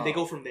 and Yeah. then they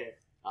go from there,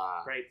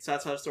 right? So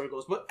that's how the story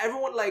goes. But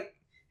everyone like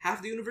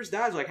half the universe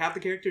dies, like half the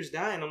characters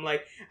die, and I'm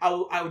like,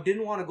 I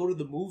didn't want to go to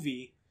the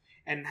movie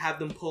and have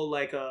them pull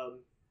like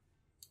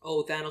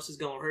oh, Thanos is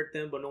gonna hurt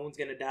them, but no one's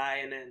gonna die,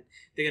 and then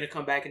they're gonna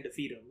come back and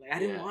defeat him. Like I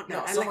didn't Yeah. want No,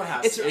 that. I someone like,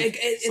 has it's to.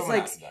 it's Someone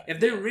like has to die. if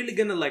they're really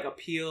gonna like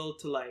appeal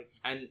to like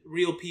And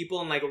real people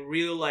and like a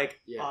real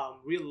like Yeah.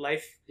 real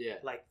life yeah.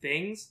 like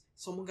things,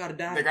 someone gotta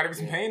die. There gotta be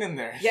some Yeah. pain in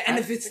there. yeah, and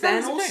if it's There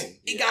gotta be some Thanos, pain.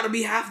 it Yeah. gotta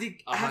be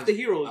half the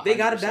heroes. They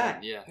gotta 100%, die.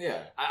 Yeah.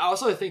 Yeah. I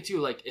also think too,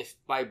 like if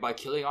by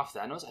killing off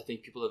Thanos, I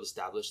think people have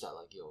established that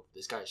like, yo,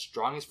 this guy is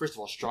strong as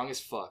strong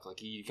as fuck.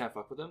 Like you can't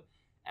fuck with him,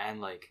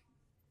 and like,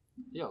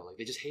 yo, like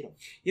they just hate him.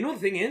 You know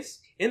what the thing is?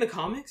 In the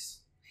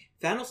comics,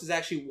 Thanos is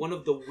actually one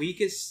of the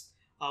weakest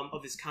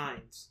of his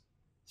kind.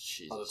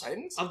 Jesus. Oh, the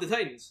Titans? Of the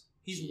Titans.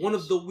 He's Jeez. one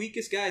of the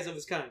weakest guys of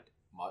his kind.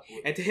 What-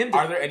 And to him,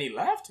 Are there any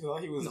left? I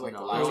thought he was No, like no,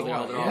 the no, last no,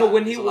 one. no, Yeah. no,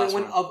 when He's he the last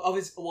when one. of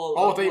his well,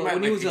 Oh, they when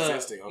meant, he like, was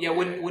existing. Okay, yeah,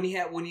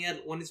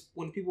 yeah,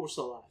 when people were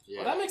still alive, Yeah.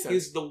 Well, that makes he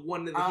sense. was the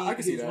one of the, I can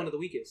he see was that. one of the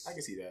weakest. I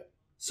can see that.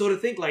 So to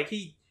think like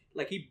he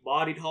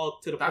bodied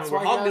Hulk to the That's point why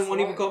where Hulk didn't want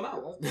to even come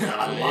out.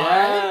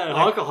 Yeah,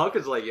 Hulk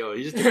is like, yo,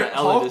 he just took that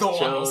L Hulk and don't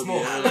just want no chilled.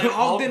 smoke. Yeah.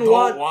 Hulk didn't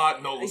don't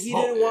want- no He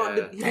smoke. didn't want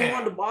Yeah. he didn't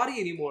want the Damn. body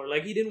anymore.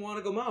 Like he didn't want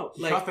to come out.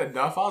 He Like got the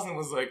Duff House and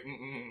was like,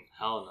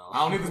 Hell no. I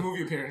don't need this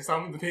movie appearance. I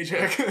don't need the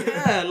paycheck.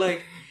 yeah,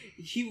 like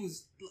he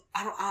was.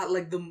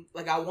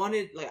 I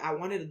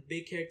wanted a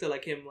big character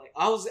like him. Like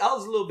I was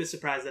a little bit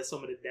surprised at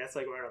some of the deaths,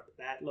 like right off the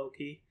bat, low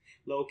key.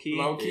 Low-key.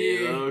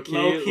 Yeah,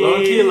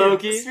 Low-key.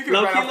 Low-key. Speaking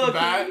of right off the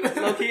bat.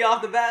 Low-key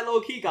off the bat,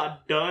 low-key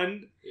got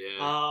done.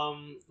 Yeah.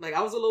 Like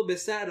I was a little bit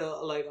sad,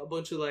 like a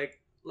bunch of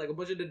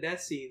the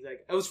death scenes.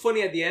 Like it was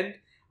funny at the end.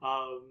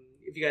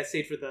 If you guys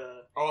stayed for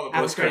the Oh, the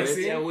after post credits credits,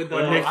 scene? yeah, with the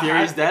When Nick I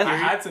Fury's had- death? I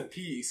had to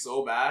pee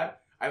so bad.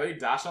 I literally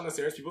dashed down the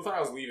stairs. People thought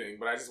I was leaving,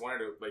 but I just wanted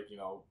to, like,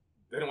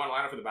 they didn't want to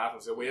line up for the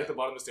bathroom. So I waited at the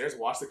bottom of the stairs,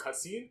 watched the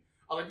cutscene.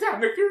 I was like,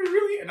 damn, Nick Fury,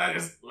 really? And I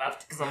just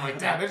left because I'm like,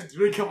 damn, they just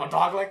really killed my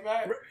dog like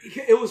that.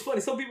 It was funny.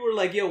 Some people were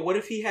like, "Yo, what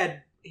if he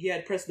had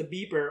pressed the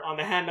beeper on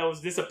the hand that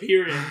was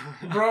disappearing,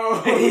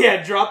 Bro. and he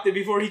had dropped it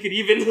before he could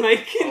even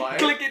like What?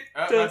 click it?"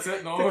 That's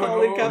it. No, to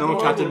call in Captain No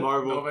Captain Marvel.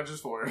 Marvel. No Avengers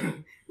 4.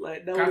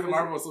 Like that Captain was,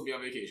 Marvel will still be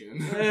on vacation.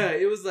 Yeah,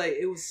 it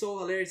was so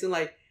hilarious, and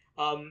like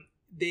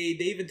they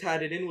even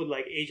tied it in with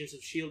like Agents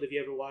of Shield. If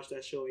you ever watched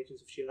that show,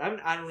 Agents of Shield,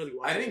 I don't really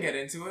watch. I didn't it. get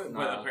into it,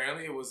 but No.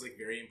 apparently it was like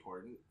very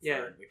important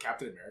Yeah. for the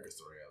Captain America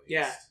story at least.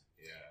 Yeah.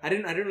 Yeah. I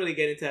didn't really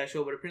get into that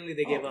show, but apparently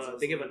they Oh, gave that's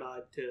they gave a awesome.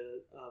 nod to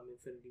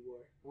Infinity War.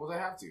 Well, they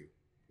have to.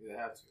 They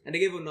have to. And they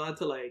gave a nod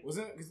to like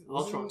Wasn't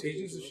Ultron too,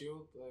 Agents of usually.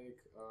 Shield like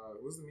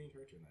who was the main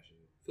character in that shit?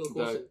 Phil The-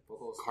 Coulson. Phil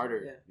Coulson.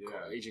 Carter. Yeah.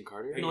 Agent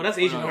Carter. No, that's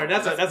Agent no, Carter.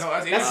 That's Agent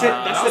that's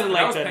Carter. in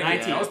like the Peggy.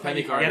 19th. That was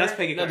Peggy Carter. Yeah, that's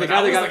Peggy The Carter.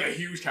 guy that was got- like a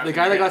huge The guy that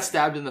got character.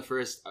 stabbed in the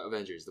first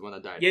Avengers, the one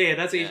that died. Yeah,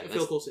 that's Yeah,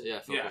 Phil Coulson. Yeah,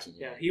 Phil Yeah. Coulson.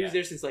 Yeah, he was Yeah.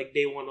 there since like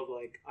day one of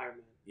like Iron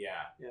Man.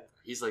 Yeah.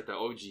 He's like the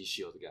OG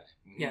Shield guy.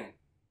 Mhm. Yeah.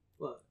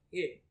 Well,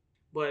 yeah,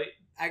 but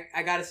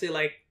I gotta say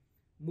like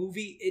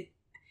movie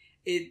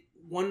it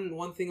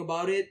one thing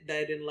about it that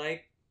I didn't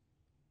like,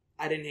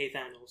 I didn't hate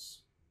Thanos.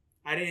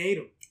 I didn't hate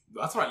him.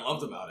 That's what I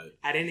loved about it.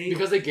 I didn't hate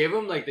Because him. they gave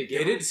him like They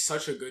did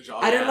such a good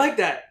job. I didn't like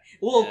that.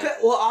 Well, Yeah.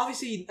 well,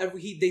 obviously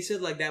they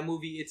said like that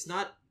movie. It's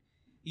not.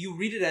 You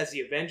read it as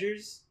the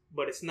Avengers,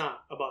 but it's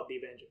not about the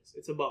Avengers.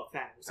 It's about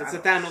Thanos. It's a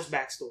Thanos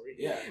backstory.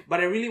 Yeah. But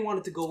I really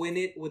wanted to go in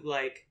it with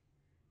like,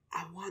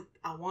 I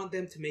want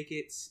them to make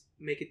it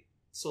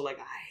so like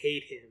I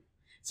hate him,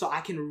 so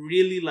I can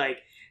really like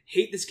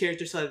hate this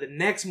character, so that the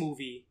next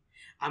movie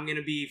I'm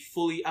gonna be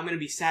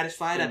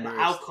satisfied at the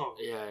Immersed. outcome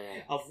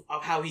Yeah. of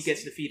how he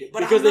gets defeated. But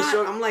Because I'm they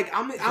showed- I'm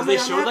they I'm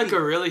showed like happy.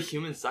 a really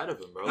human side of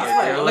him, bro.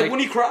 Yeah, they're like when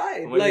he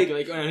cried, when like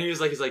and he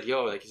was like,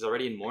 he's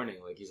already in mourning.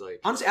 Like he's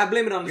like, honestly, I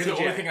blame it on the You're the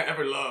only CGI. thing I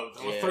ever loved.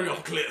 I'm gonna throw you off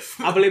a cliff.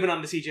 I blame it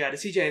on the CGI. The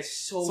CGI is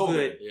so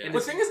good. Yeah. And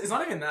But it's- the thing is, it's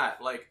not even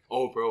that. Like,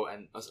 oh, bro,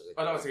 and sorry,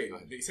 oh no, it's go okay.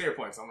 ahead. Say your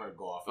points. I'm gonna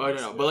go off. Oh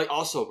no, but like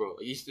also, bro,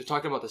 you're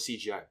talking about the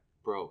CGI,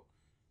 bro.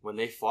 When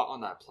they fought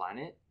on that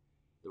planet,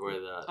 where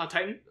the on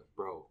Titan.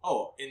 bro,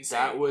 Oh, insane.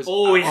 that was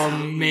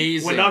yeah.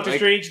 amazing. When Doctor Like,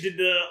 Strange did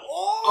the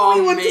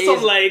he went to amazing.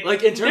 some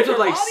like in terms of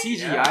like body?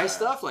 CGI Yeah.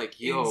 stuff, like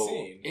yo,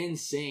 Insane.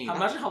 insane.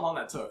 Imagine how long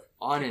that took.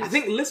 Honest.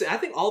 I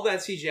think all that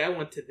CGI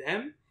went to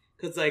them,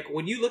 because like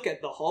when you look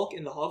at the Hulk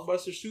in the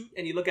Hulkbuster suit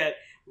and you look at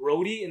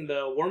Rhodey in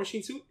the War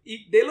Machine suit,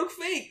 they look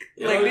fake.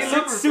 Yeah, like they they look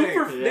look super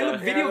super. fake. They Yeah. look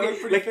Yeah, video they look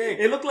game. pretty Like fake.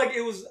 it looked like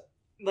it was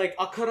like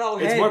a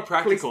cutout it's head. more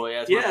practical.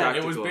 Yeah, it's more Yeah.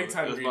 practical. It was big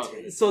time It was green more-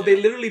 screen. So they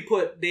literally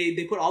put they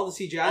put all the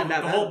CGI in The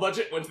that whole battle.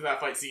 budget went to that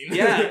fight scene.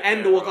 Yeah,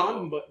 and the Yeah.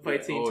 Wakandan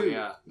fight scene Oh too.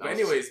 yeah. But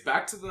anyways,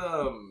 back to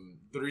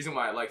the reason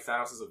why I like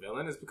Thanos as a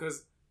villain is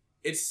because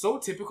it's so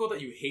typical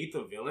that you hate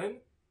the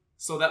villain,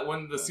 so that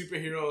when the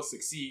superhero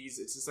succeeds,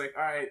 it's just like,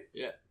 all right,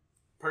 Yeah.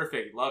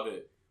 perfect, love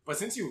it. But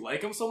since you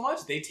like him so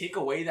much, they take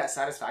away that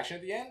satisfaction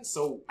at the end.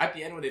 So at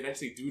the end, when they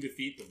eventually do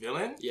defeat the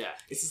villain, yeah,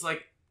 it's just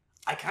like,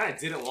 I kind of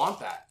didn't want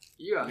that.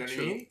 yeah. You know what I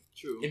true. mean?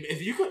 True.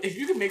 If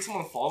you could make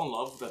someone fall in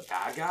love with a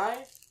bad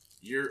guy,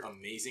 you're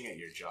amazing at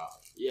your job.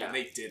 Yeah. And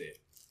they did it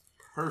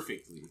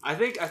perfectly. I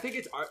think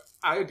it's.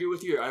 I agree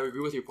with you. I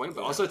agree with your point,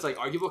 but also it's like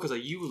arguable because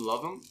like you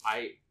love him.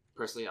 I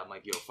personally, I'm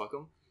like, yo, fuck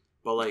him.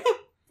 But like,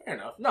 Fair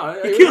enough. no,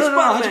 He kills no,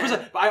 Spider-Man.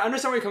 100%. But I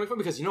understand where you're coming from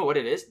because you know what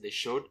it is. They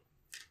showed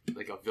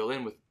like a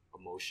villain with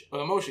emotion.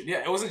 But emotion,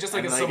 yeah, it wasn't just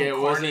like And, a like, some it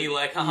corny wasn't-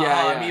 like, haha,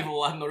 Yeah, I'm yeah.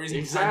 evil, I have no reason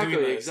to Exactly,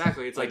 doing this.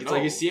 exactly. It's like Like, it's like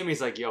you no. see him,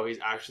 he's like, yo, he's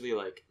actually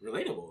like,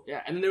 Relatable.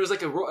 yeah. And then there was like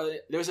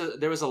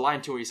there was a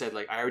line too where he said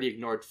like, I already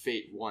ignored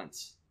fate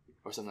once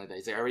or something like that.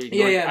 He's like, I already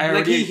ignored. Yeah, I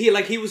like already, he He's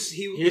like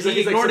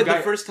ignored some it guy-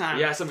 the first time.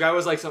 Yeah, some guy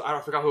was like, I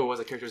forgot who it was.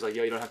 The character was like,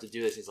 yo, you don't have to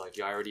do this. He's like,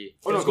 yeah, I already.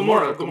 It was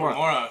Gamora.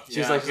 Gamora.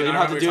 She's like, you don't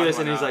have to do this,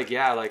 and he's like,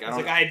 yeah, like I It's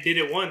don't. like I did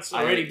it once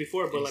already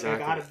before, but like I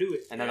Exactly. gotta do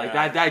it. And then Yeah.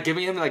 like that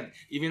giving him like,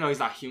 even though he's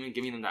not human,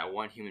 giving him that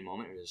one human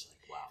moment, you're just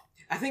like, wow.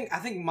 I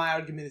think my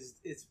argument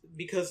is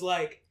because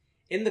like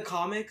in the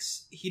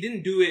comics he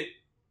didn't do it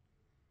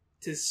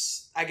to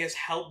I guess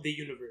help the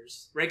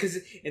universe, right? Because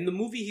in the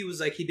movie he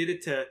was like he did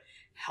it to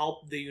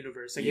help the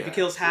universe. Like if he Yeah.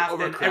 kills half, then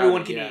Overcrowded,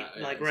 everyone can yeah, eat.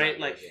 yeah, Like right, exactly,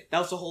 like yeah. that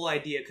was the whole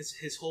idea. Because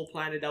his whole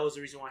planet, that was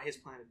the reason why his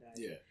planet died.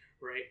 Yeah.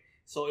 Right.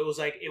 So it was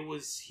like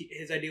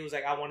his idea was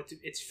like I wanted to.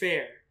 It's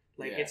fair.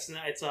 Like Yeah. it's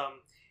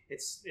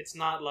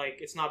not like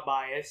it's not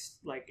biased.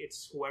 Like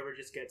it's whoever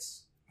just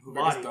gets.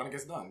 Whoever gets done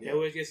gets done. Yeah,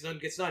 what gets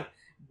done.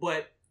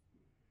 But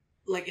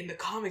like in the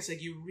comics,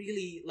 like you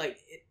really like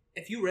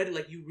if you read it,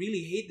 like you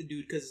really hate the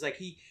dude because it's like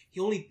he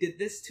only did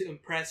this to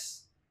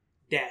impress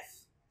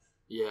death.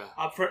 Yeah.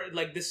 For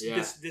like this Yeah.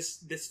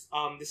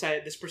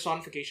 this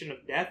personification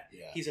of death,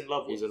 Yeah. he's in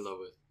love with. He's in love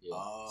with.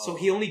 Yeah. So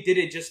he only did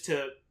it just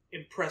to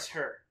impress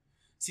her,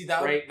 See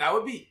that right? that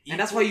would be and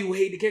that's why you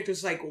hate the character.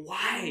 It's like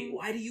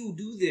why do you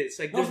do this?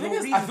 Like No, there's the no thing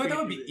is, reason I feel for like you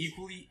that to would do be this.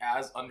 equally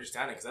as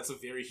understanding because that's a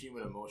very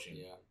human emotion.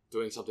 Yeah.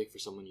 Doing something for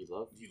someone you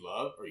love. You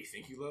love or you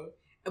think you love.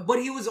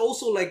 But he was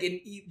also like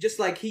just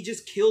like he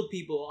just killed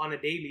people on a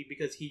daily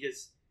because he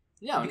just.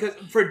 Yeah. Because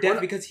for death,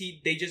 not- because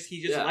he just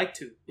Yeah. like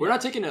to. We're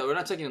not taking it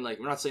like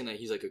we're not saying that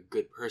he's like a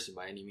good person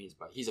by any means,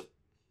 but he's a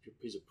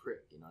prick,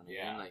 you know what I mean?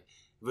 Yeah. Like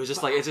it was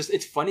just like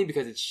it's funny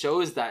because it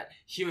shows that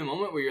human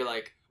moment where you're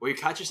like where you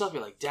catch yourself,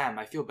 you're like, damn,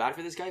 I feel bad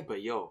for this guy,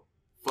 but yo,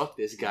 fuck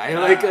this guy. Yeah,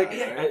 like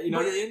yeah. you know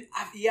But what I mean?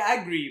 I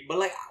agree, but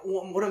like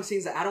what I'm saying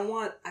is that I don't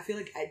want. I feel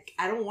like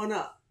I don't want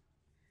to.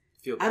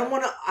 Feel I don't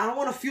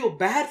want to feel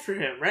bad for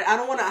him, right? I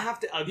don't want to have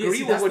to agree see,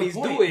 with that's what the he's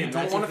point. doing. You don't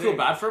That's want the to feel thing.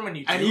 bad for him, and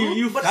you do. And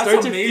you That's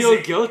start to amazing.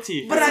 feel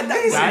guilty. But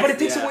it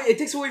takes yeah. away. It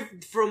takes away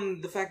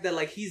from the fact that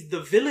like he's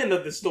the villain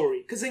of the story.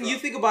 Because then you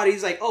think about it,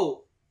 he's like,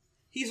 oh,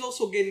 he's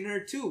also getting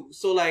hurt too.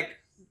 So like,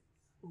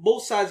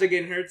 both sides are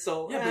getting hurt.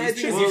 So Yeah, but it the thing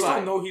should is, be you still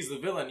fine. know he's the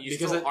villain. You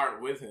Because still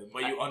aren't with him,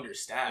 but you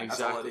understand.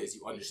 That's all Exactly. it is.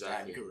 You understand.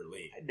 Exactly. You can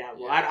relate. Yeah,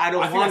 well, Yeah. I I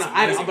don't think want that's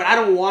to. amazing. But I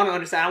don't want to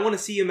understand. I want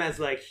to see him as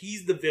like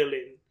he's the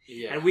villain,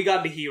 Yeah. and we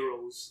got the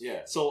heroes.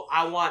 Yeah. So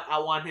I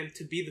want him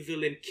to be the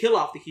villain, kill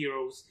off the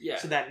heroes. Yeah.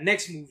 So that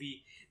next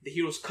movie, the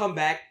heroes come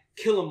back,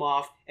 kill him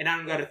off, and I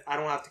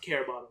don't have to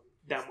care about him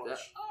that much.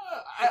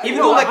 Even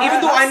though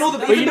I know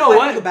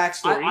the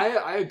backstory.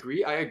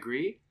 I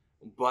agree,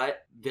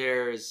 but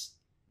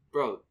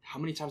bro, how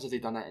many times have they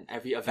done that in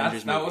every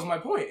Avengers movie? That was my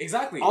point.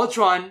 Exactly.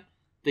 Ultron,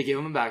 they gave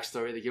him a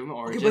backstory, they gave him an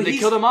origin, but they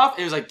killed him off.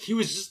 It was like he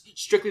was just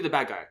strictly the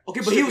bad guy.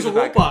 Okay, but he was a Strictly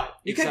the bad guy. robot.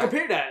 You can't Exactly.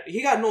 compare that.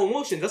 He got no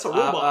emotions. That's a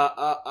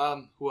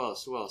robot. Who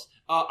else?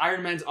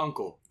 Iron Man's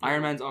uncle.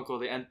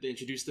 They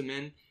introduced him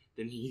in.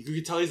 Then you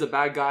could tell he's the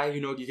bad guy.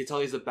 You could tell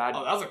he's the bad.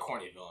 Oh, that was a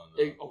corny villain.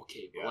 Though.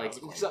 Okay, but Yeah, like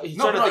that was a corny he's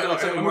villain. trying to think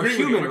of something more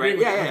human, right?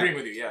 I'm agreeing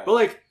with you. Yeah. But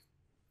like,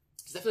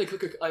 it's definitely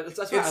cookie. That's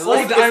why I It's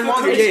like the Iron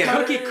Man game.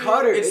 cookie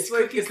cutter. It's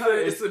cookie cutter.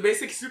 It's the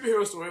basic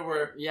superhero story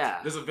where Yeah.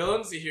 there's a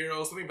villain, there's a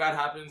hero, something bad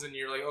happens, and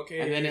you're like, okay,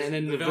 And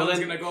then the the villain's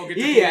villain- gonna go get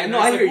Yeah, the yeah, thing, and no,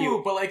 it's I like, hear you.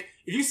 ooh, but like,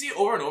 if you see it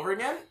over and over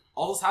again,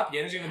 all this happy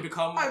energy gonna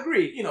become, I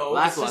agree. you know,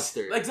 it's just-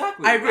 Lackluster.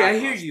 Exactly. I agree. I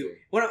hear Lackluster. you.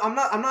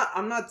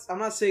 I'm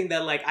not saying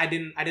that like I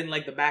didn't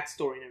like the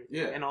backstory and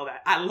everything Yeah. and all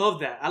that. I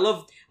love that. I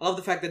love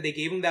the fact that they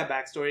gave him that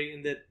backstory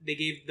and that they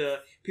gave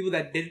the people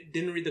that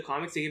didn't read the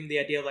comics, they gave him the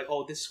idea of like,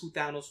 oh, this is who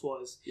Thanos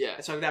was Yeah.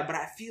 and stuff like that. But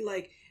I feel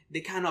like they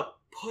kind of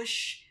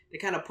pushed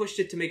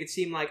it to make it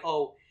seem like,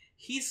 oh,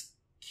 he's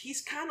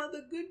kind of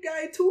the good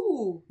guy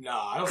too.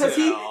 Nah, I don't Because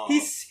say that at all.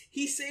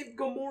 he saved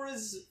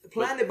Gamora's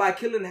planet by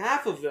killing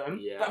half of them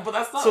Yeah. But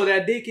that's not. so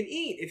that they can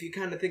eat. If you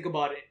kind of think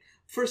about it,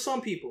 for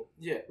some people,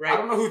 yeah, right. I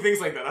don't know who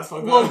thinks like that. That's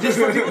fucked well, up. just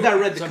for people that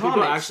read the Some comics.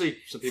 people actually.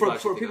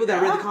 For people think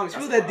that like read the comics,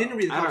 That's people that wild. didn't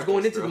read the comics Anarchist,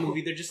 going into the bro.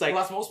 movie, they're just well, like,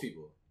 that's most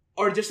people.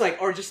 or just like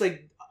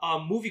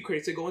movie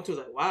critics that go into it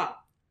like, wow,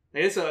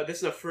 like, this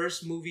is the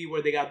first movie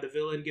where they got the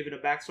villain given a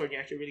backstory and you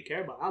actually really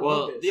care about. I Well,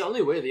 love this. the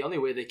only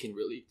way they can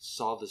really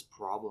solve this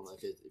problem,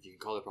 if you can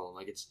call it a problem,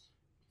 like it's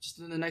just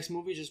in the next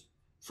movie, just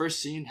first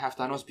scene, have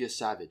Thanos be a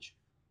savage.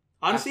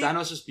 Honestly, Have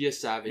Thanos just be a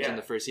savage Yeah. in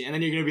the first scene, and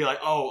then you're gonna be like,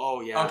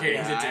 oh yeah, Okay,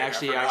 yeah, he's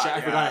a dick. I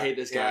forgot I hate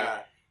this guy.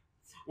 Yeah.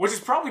 Which is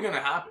probably gonna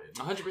happen.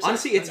 100%.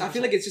 honestly, I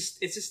feel like it's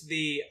just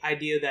the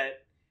idea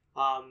that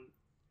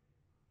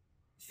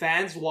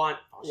fans want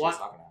Oh, shit, it's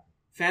not gonna happen.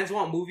 fans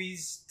want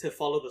movies to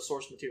follow the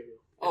source material.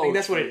 I Oh, think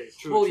that's what true, it is.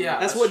 true, Well, true. yeah.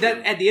 That's That's what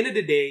true. that at the end of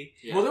the day,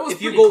 Yeah. Well, it was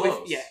if you pretty go, close.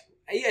 it was. Yeah.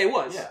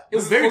 It This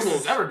was is very as close close.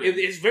 as it's ever been.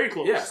 It's very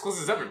close. Yeah, as close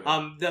as it's ever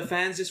been. The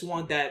fans just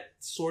want that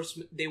source.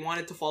 They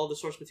wanted to follow the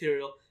source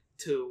material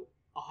to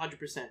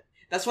 100%.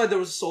 That's why there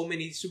was so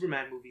many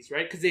Superman movies,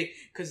 right?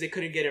 Because they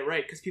couldn't get it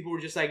right. Because people were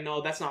just like,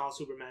 no, that's not how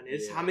Superman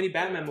is. Yeah. How many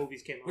Batman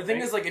movies came out? The thing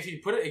right? is, like, if you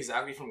put it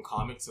exactly from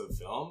comic to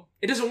film,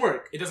 it doesn't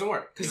work. it doesn't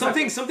work. Because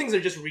Exactly. some things are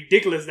just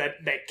ridiculous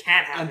that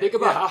can't happen. And think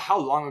about Yeah. how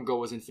long ago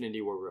was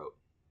Infinity War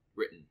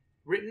written?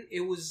 Written,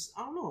 it was,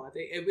 I don't know. I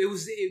think it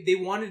was. They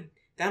wanted,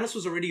 Thanos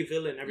was already a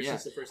villain ever Yeah.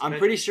 since the first. I'm Avengers.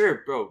 pretty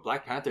sure, bro.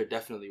 Black Panther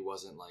definitely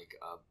wasn't like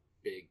a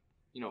big,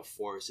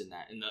 force in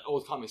that. In the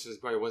old comics, he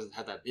probably wasn't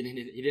had that. He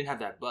didn't have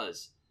that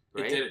buzz,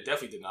 right? It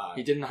definitely did not.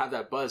 He didn't have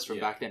that buzz from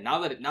Yeah. back then. Now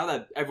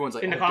that everyone's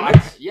like, In the Black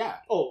comics? yeah.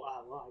 Oh,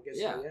 well, I guess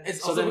Yeah. so, yeah.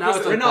 It's So also then now because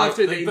it's the- like now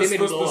after the, they the, made the, it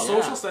blow the up. social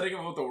Yeah. setting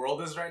of what the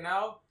world is right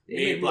now They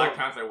made made it Black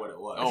blow up. Panther what it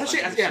was. Oh,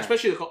 especially 100%.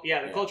 especially the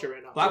Yeah. culture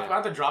right now. Black Yeah.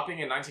 Panther dropping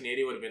in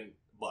 1980 would have been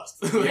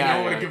bust. Like, Yeah, no one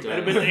yeah, would have given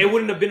yeah. that. It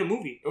wouldn't have been a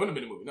movie. It wouldn't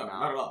have been a movie. No,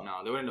 not at all.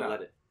 No, they wouldn't have No.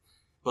 let it.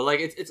 But like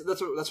it's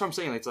that's what I'm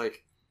saying. It's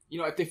like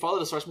if they follow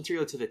the source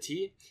material to the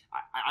T,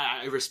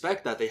 I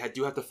respect that they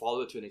do have to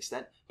follow it to an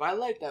extent. But I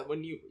like that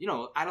when you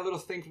add a little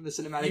thing from the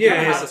cinematic Yeah,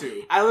 You universe, have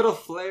to. add a little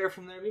flair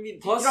from there. Maybe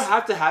Plus- you don't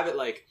have to have it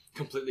like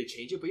completely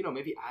change it, but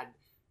maybe add.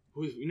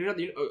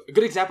 A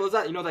good example of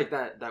that, like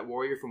that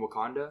warrior from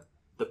Wakanda,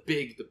 the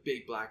big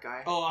black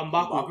guy. Oh,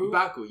 M'Baku.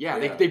 M'Baku, yeah,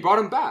 Yeah. They brought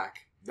him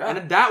back. Yeah.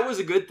 And that was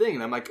a good thing.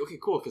 And I'm like, okay,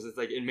 cool, because it's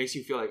like it makes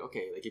you feel like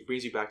okay, like it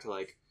brings you back to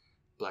like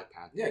Black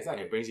Panther. Yeah,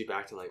 exactly. And it brings you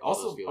back to like all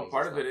Also, those feelings. a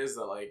part and of it stuff. is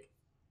that like,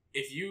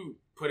 if you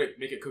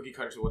make it cookie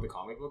cutter to what the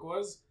comic book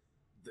was,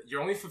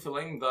 you're only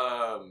fulfilling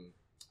the,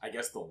 I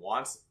guess, the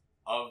wants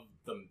of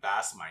the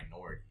vast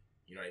minority.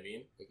 You know what I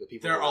mean? Like the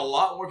people. There are a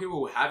lot more people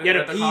who haven't You read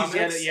had the to appease,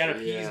 comics. you had to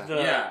appease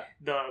Yeah.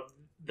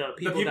 the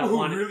people, The people that who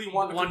want really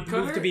want the want cookie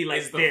movies cutter to be like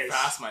is the this.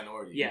 vast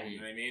minority. Yeah. You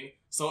know what I mean?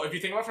 So if you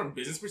think about it from a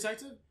business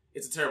perspective,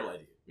 it's a terrible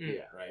idea. Mm.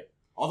 Yeah. Right?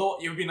 Although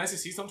it would be nice to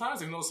see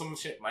sometimes, even though some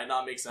shit might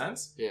not make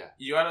sense, Yeah.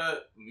 you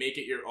gotta make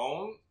it your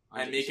own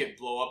and make 100%. it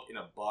blow up in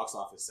a box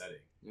office setting.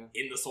 Yeah.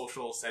 In the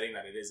social setting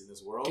that it is in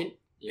this world, Can-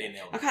 they yeah.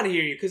 nailed I it. kind of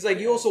hear you because you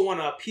Yeah. also want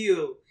to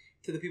appeal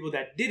to the people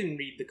that didn't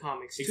read the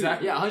comics too.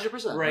 Exactly. Yeah,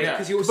 100%. Right, Yeah.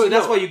 because But so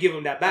that's no, why you give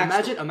them that back.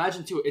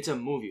 Imagine too, it's a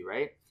movie,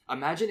 right?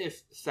 Imagine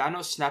if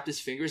Thanos snapped his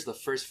fingers the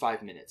first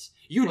 5 minutes.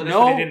 You Well, that's what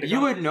know, they did in the you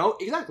would comics. know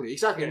exactly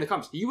in Yeah. the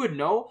comics. You would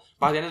know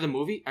by the end of the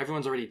movie,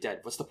 everyone's already dead.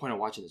 What's the point of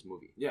watching this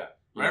movie? Yeah.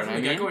 You Right know from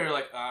what the I get go, mean? you're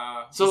like,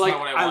 So this like, is not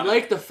what I wanted.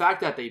 like the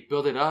fact that they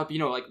build it up.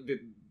 Like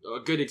a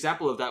good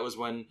example of that was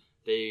when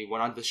they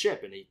went onto the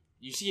ship and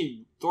you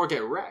see Thor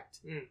get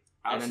wrecked. Mm.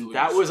 And then Absolutely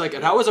that was like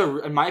destroyed that it.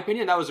 was in my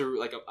opinion, that was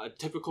a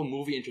typical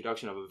movie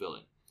introduction of a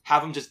villain.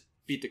 Have him just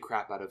beat the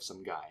crap out of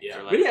some guy. Yeah.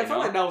 Or, like, Really, I you felt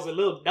know?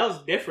 like that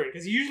was different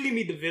because you usually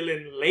meet the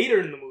villain later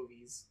in the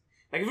movies.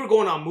 Like if we're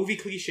going on movie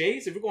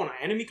cliches, if we're going on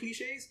enemy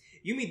cliches,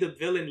 you meet the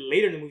villain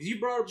later in the movies. You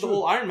brought up the True.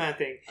 whole Iron Man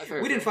thing.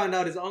 Fair, We didn't fair. find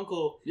out his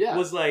uncle Yeah.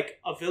 was like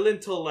a villain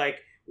till like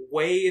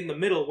way in the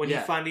middle when Yeah.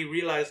 he finally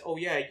realized, oh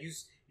yeah,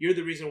 you're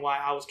the reason why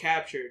I was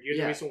captured. You're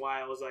Yeah. the reason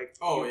why I was like,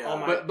 Oh, you- yeah. all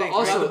my But things,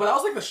 also- right? but that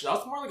was like that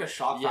was more like a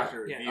shock Yeah.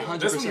 factor Yeah, reveal.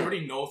 100%. Just when you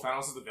already know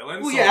Thanos is the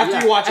villain. Well, so- yeah, after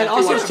you watch, and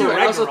after you also watch too, the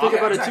and also Ragnarok, think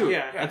about it exactly. too.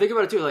 Yeah. And think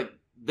about it too. Like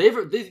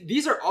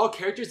these are all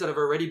characters that have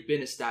already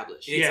been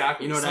established. Yeah.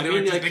 Exactly. You know what So I they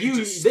mean? would Like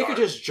just- they could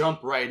just jump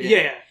right in.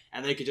 yeah.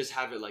 And they could just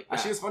have it like that.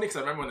 Actually, it's funny because I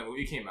remember when the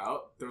movie came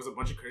out, there was a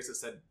bunch of critics that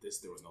said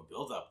there was no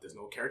build up, there's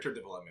no character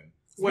development.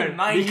 It's been When?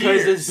 9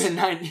 because years. it's been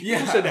 9 Yeah.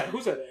 Who said that?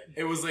 Who said that?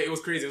 It was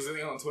crazy. It was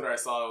something on Twitter I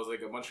saw. It was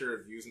like a bunch of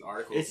reviews and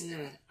articles. It's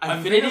And the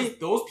Infinity. thing is,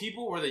 those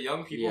people were the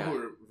young people Yeah.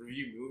 who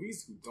review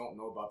movies who don't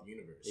know about the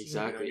universe. Exactly.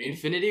 You know what I mean?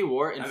 Infinity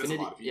War. That is a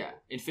Infinity. lot of people. Yeah.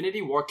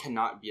 Infinity War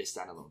cannot be a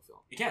standalone film.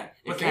 You can.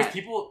 But It the thing is, can't.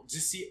 people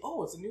just see,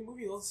 oh, it's a new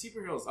movie, lots of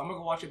superheroes. I'm gonna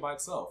go watch it by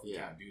itself. You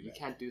Yeah. can't do that. You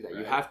can't do that. You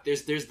Right. have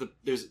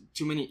there's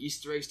too many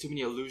Easter eggs, too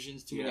many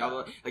allusions, too many Yeah.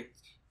 other like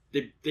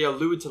they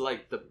allude to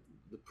like the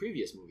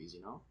previous movies,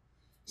 you know.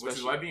 Which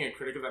is why being a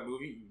critic of that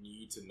movie, you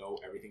need to know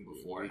everything You need to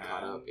be beforehand.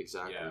 caught up,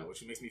 exactly. Yeah,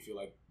 which makes me feel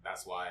like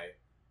that's why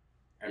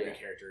every Yeah.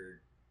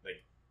 character,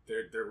 like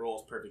their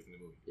role is perfect in the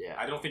movie. Yeah.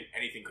 I don't think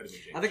anything could have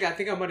been changed. I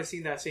think I might have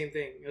seen that same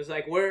thing. It was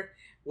like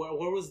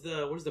where's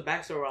the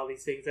backstory of all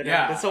these things? And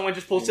Yeah. then someone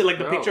just posted like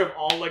the Bro. picture of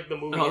all like the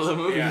movies, All the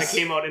movies. Yeah. that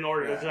came out in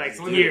order. Yeah. It's like It's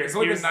only, here, it's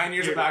only been here's 9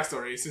 years of here.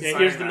 backstory since Yeah,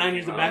 here's the Iron 9 Man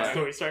years of came out.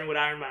 backstory, starting with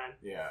Iron Man.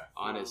 Yeah.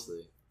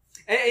 Honestly.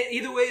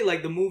 Either way,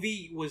 like the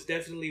movie was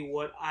definitely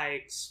what I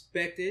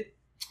expected.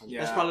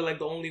 Yeah. That's probably like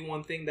the only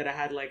one thing that I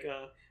had like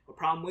a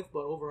problem with.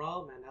 But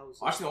overall, man, that was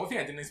Actually, the only thing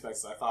I didn't expect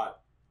is I thought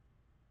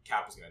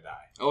Cap was gonna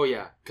die. Oh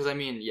yeah, because I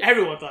mean, yeah,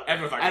 everyone thought.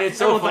 Everyone thought And Cap it's was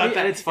so gonna Everyone funny- thought that.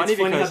 and it's funny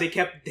how because- they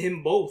kept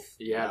him both,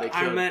 yeah, they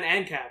Iron killed. Man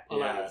and Cap, die.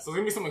 alive. Yeah. So there's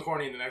gonna be something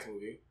corny in the next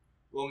movie.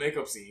 Little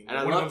makeup scene. And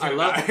I One of love,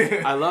 them's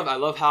gonna die. I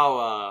love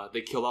how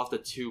they killed off the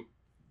two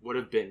would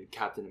have been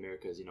Captain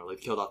America's. You know, they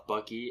killed off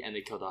Bucky and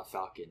they killed off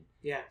Falcon.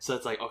 Yeah. So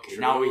it's like, okay,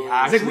 True. now we It's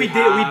have. It's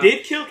like we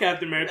did kill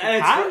Captain America,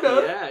 kind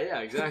of. Yeah,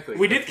 exactly.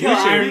 We did kill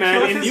Future. Iron We Man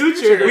killed in his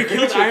future. We killed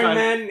Future Iron kind-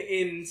 Man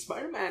in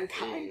Spider-Man,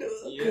 kind of,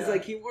 because Yeah.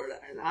 like he wore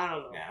Iron. I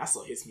don't know. Yeah, that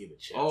still hits me in the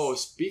chest. Oh,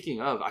 speaking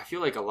of, I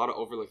feel like a lot of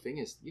overlooked thing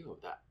is,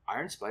 that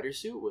Iron Spider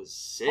suit was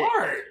sick.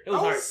 hard. It was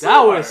hard. so That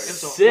was hard.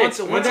 so- sick. once-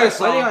 when once they I were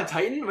saw- fighting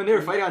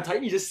on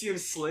Titan, you just see him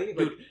sling. Dude,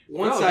 Like,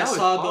 once bro, I that was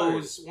saw hard.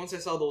 once I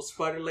saw those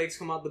spider legs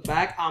come out the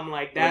back, I'm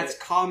like, that's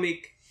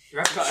comic.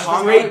 That's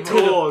Straight to the-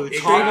 gold.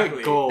 Exactly.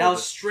 Comic gold. That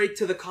was straight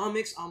to the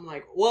comics. I'm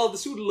like, well, the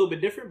suit a little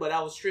bit different, but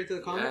that was straight to the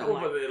comic. Yeah. I'm Cool,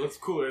 like, but it looks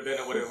cooler than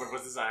what it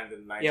was designed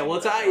in 19. yeah,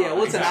 well,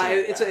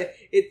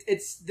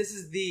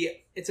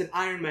 it's an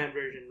Iron Man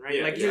version, right?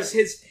 Yeah, like yeah.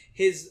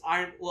 his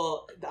Iron,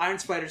 the Iron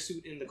Spider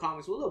suit in the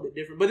comics was a little bit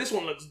different, but this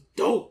one looks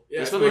dope. Yeah,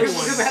 This this one because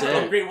looks they had to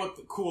sick. upgrade what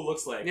the cool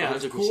looks like. Yeah, It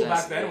was 100%, cool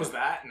back then yeah. was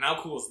that. Now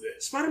cool is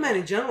this. Spider-Man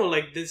in general,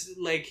 like this,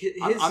 like his,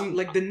 I'm-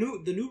 like the new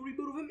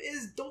reboot of him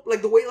is dope.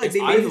 Like the way like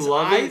they I'm made his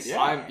loving. eyes,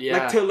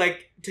 Yeah.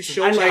 like to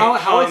show And like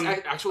how it's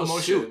actual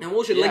emotion. suit.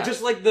 emotion, Yeah. like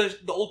just like the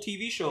old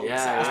TV show,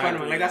 Yeah, of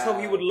Spider-Man. Like that's how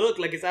he yeah. would look.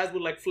 Like his eyes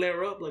would like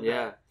flare up. Like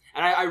Yeah,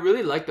 and I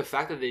really like the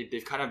fact that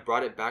they've kind of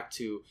brought it back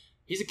to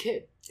he's a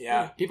kid.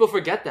 Yeah. People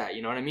forget that,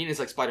 you know what I mean? It's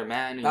like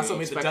Spider-Man. And That's you what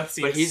made the expect- death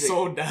scene but he's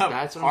so damn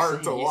that's what I'm hard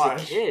to saying.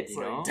 watch. He's a kid, It's you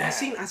like, know? damn.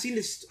 I seen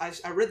this.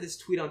 I read this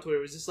tweet on Twitter.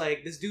 It was just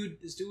like this dude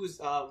was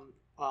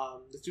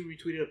this dude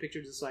retweeted a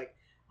picture just like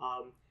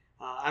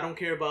I don't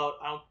care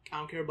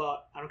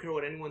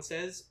what anyone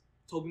says.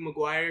 Tobey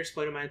Maguire,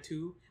 Spider-Man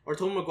 2, or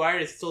Tobey Maguire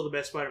is still the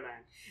best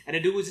Spider-Man. And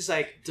the dude was just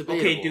like, Debatable.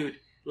 okay, dude,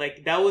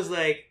 like that was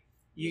like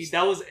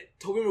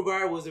Tobey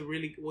Maguire was a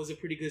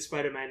pretty good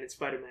Spider-Man in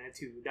Spider-Man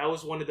 2. That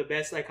was one of the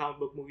best like comic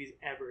book movies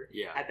ever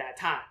Yeah. at that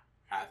time.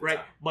 At the Right,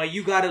 time. but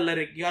you gotta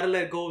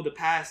let go of the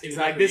past. Dude.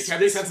 Exactly. Like You can't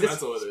be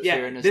sentimental with it. Yeah,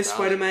 Pure this nostalgia.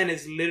 Spider-Man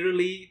is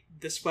literally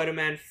the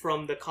Spider-Man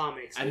from the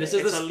comics. And this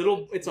it's is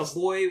it's a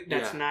boy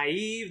that's Yeah.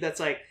 naive. That's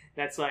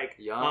like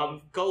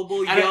Young. gullible,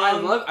 And young.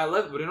 I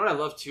love, but you know what I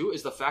love too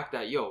is the fact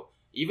that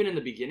even in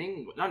the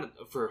beginning, not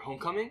for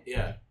Homecoming,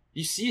 Yeah.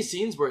 you see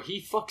scenes where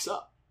he fucks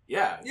up.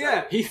 Yeah.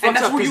 Yeah, He fucks and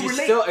that's up where because you he's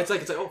relate. still. It's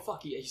like oh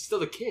fuck, he's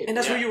still a kid. And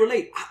that's Yeah. where you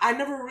relate. I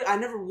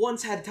never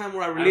once had a time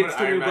where I related to remember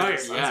Tobey Iron Man Maguire.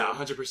 just- yeah,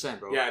 100%,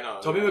 bro. Yeah, I know.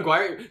 Tobey yeah.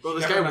 Maguire, bro.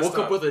 This Never guy messed woke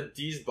up up. with a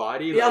D's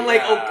body. Yeah, I'm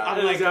like, Yeah.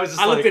 I was just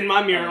I looked like, in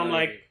my mirror and I'm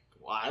like,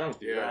 well, I don't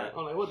do Yeah. that.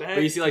 I'm like, what the But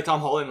you heck? see, like Tom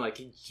Holland, like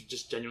he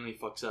just genuinely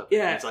fucks up.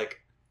 Yeah. And it's like,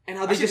 And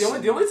how they Actually,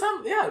 just the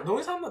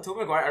only time that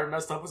Tobey Maguire ever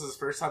messed up was his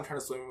first time trying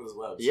to swim with his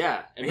webs.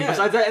 yeah. And Yeah.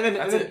 besides that, and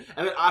That's then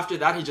after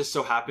that, he just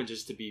so happened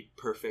just to be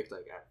perfect,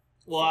 like.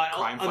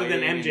 Crime other than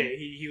fighting. MJ,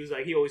 he was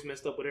like he always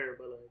messed up with her,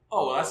 but like.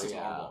 Oh, well, that's just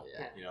yeah, normal.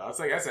 yeah. You know,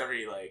 that's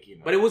every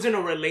But it wasn't a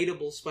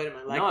relatable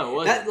Spider-Man. Like, No, it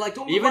wasn't. That, like,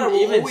 Tobey Maguire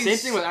Even will always, same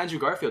thing with Andrew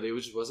Garfield. It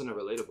just wasn't a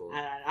relatable.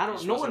 I don't.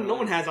 Just No one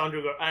wasn't has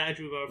Andrew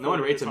Garfield. No one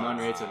in rates the him. No one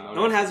talks. rates him.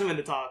 No one has him in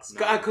the talks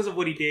No. because of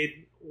what he did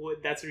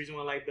that's the reason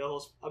why like the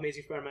whole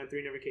Amazing Spider-Man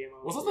 3 never came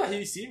out. Was it that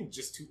he seemed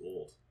just too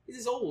old? He's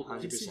just old.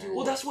 100%.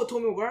 Well, that's what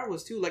Tobey Maguire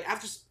was too. Like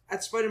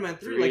at Spider-Man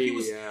 3, like he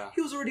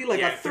was already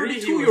like a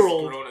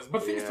 32-year-old.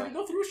 But 3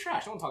 was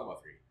trash. Don't talk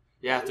about 3.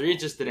 Yeah, 3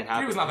 just didn't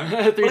happen. 3 was not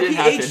that. 3 But didn't he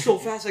happen. aged so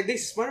fast. Like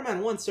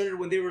Spider-Man 1 started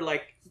when they were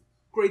like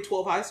grade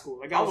 12 high school.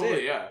 Like that was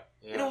it. Yeah.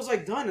 Yeah. And it was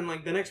like done. And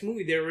like the next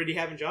movie, they're already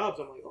having jobs.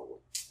 I'm like, oh.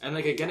 And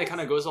like again, it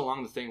kind of goes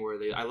along the thing where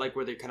I like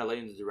where they're kind of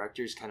letting the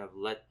directors kind of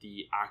let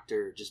the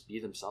actor just be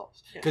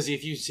themselves. Because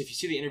if you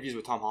see the interviews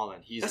with Tom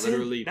Holland, he's That's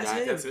literally him. That's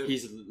that. him. That's it.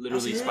 He's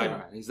literally That's him.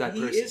 Spider-Man. He's that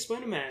He person. is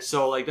Spider-Man.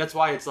 So like that's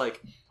why it's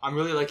like I'm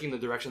really liking the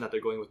direction that they're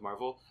going with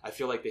Marvel. I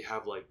feel like they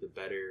have like the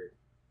better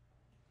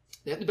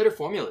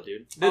formula,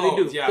 dude. They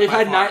do. Yeah, They've by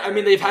had far, 9. I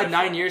mean, they've by had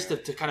 9 far. years to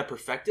kind of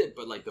perfect it,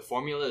 but like the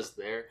formula is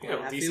there. Yeah,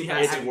 I DC feel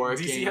has bad. It's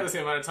working. DC had the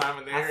same amount of time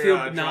in there. I feel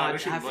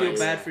transition, I but- feel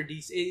bad for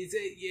DC.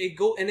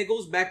 It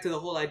goes back to the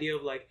whole idea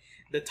of like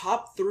the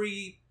top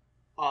 3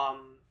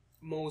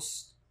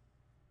 most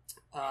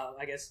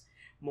I guess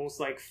most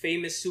like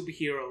famous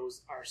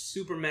superheroes are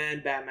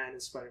Superman, Batman,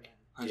 and Spider-Man.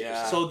 100%.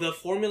 Yeah. So the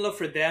formula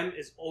for them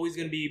is always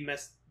going to be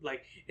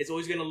it's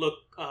always going to look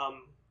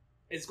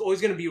it's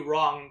always going to be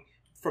wrong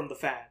from the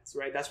fans,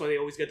 right? That's why they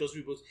always get those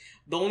reboots.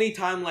 The only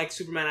time like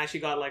Superman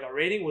actually got like a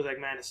rating was like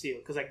Man of Steel,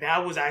 because like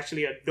that was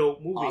actually a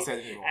dope movie. Honestly, I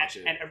didn't even watch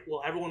it. And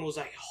well, everyone was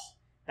like, oh,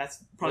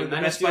 that's probably the Man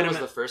of best Steel was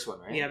Spider-Man. the first one,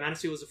 right? Yeah, Man of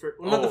Steel was the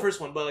first. Well, not the Oh.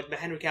 first one, but like the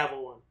Henry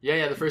Cavill one.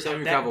 Yeah, the first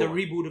Henry The Cavill one.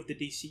 reboot of the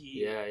DCE.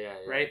 Yeah.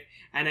 Right,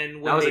 and then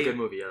when That was they, a good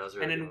movie. Yeah, that was a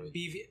really and good then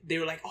movie. they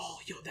were like, "Oh,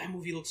 yo, that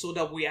movie looks so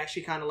dope. We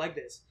actually kind of like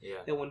this." Yeah.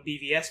 Then when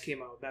BVS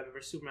came out, Batman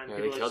vs Superman, Yeah,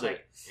 people they were just killed like,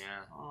 it. Yeah.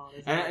 "Oh,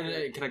 that's And, not and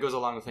good." it kind of goes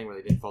along the thing where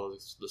they didn't follow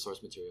the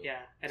source material. Yeah,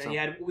 and So- then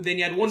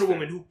you had Wonder fair.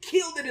 Woman, who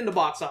killed it in the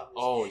box office.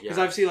 Oh yeah. Because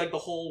I've seen like the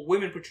whole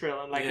women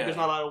portrayal, and like Yeah. there's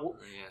not a lot of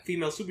Yeah.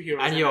 female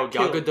superheroes. And that yo, got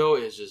Gal killed.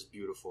 Gadot is just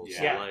beautiful.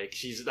 So, Yeah. like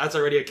that's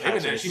already a Even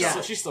catch. then,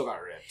 Yeah. she still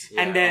got ripped.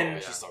 And then- Oh,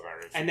 she still got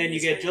ripped. And then you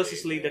It's get very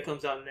Justice big, League yeah. that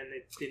comes out, and then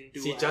it didn't do.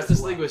 See, as Justice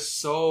well. League was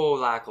so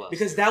lackluster.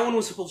 because that one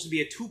was supposed to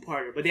be a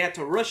 2-parter, but they had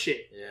to rush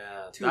it.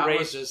 Yeah, Too that right.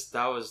 was just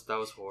that was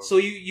horrible. So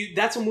you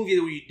that's a movie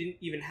where you didn't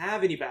even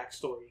have any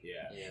backstory. Yeah.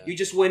 yeah. You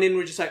just went in,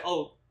 we're just like,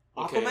 oh,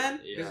 Okay, Aquaman.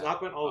 yeah. This is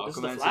Aquaman. Oh, this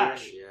is the Aquaman's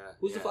Flash. here, Yeah.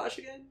 Who's yeah. the Flash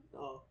again?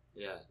 Oh,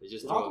 Yeah, they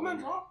just Did throw him Aquaman in.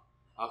 drop?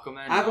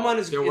 Aquaman. Aquaman no.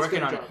 is- They're is working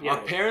gonna on it. drop,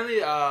 yeah. Apparently,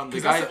 the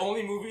Because guy. that's the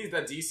only movie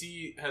that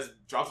DC has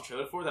dropped a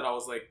trailer for that I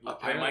was like, I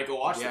Apparently- might go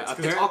watch yeah, this. 'Cause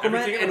apparently- Aquaman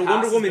everything in and the Wonder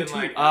past has Woman been 2.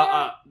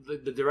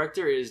 like, The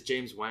director is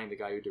James Wang, the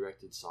guy who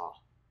directed Saw.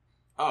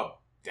 oh,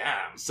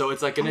 damn. So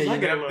it's like How's that gonna.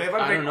 gonna They look? have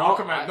I a big don't know.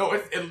 Aquaman. No,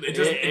 it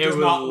does It will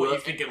not what you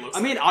look- think it looks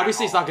I mean, like.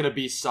 obviously, at it's not all. gonna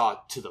be Saw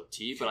to the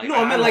T, but like, No,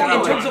 I meant, like,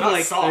 in terms of,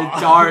 like, the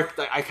dark.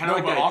 Like, I kind No,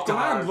 of but like that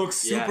Aquaman dark.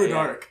 looks Yeah, super yeah.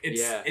 dark. It's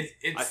Yeah. I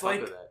it's fuck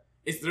like with that.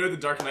 it's literally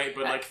the Dark Knight,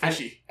 but like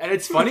fishy. And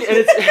it's funny, and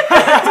it's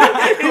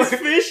it's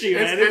fishy,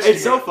 man. It's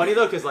it's so funny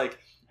though, because like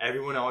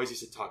everyone always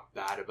used to talk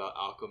bad about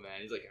Aquaman.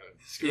 He's like,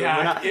 screw him.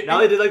 Yeah, But now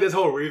they did like this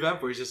whole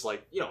revamp where he's just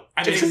like,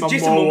 And Jason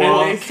Jason Momoa,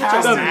 Momoa, they such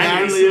cast a the man-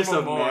 manliest Jason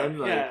of Momoa. men.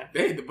 Like,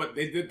 Yeah. But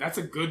they did. That's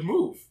a good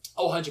move.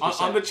 Oh,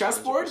 100%. On the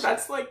chessboard, 100%.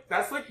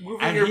 that's like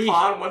moving And your he-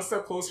 pawn one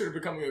step closer to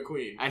becoming a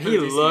queen. And for he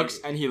the DCU.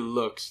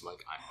 looks like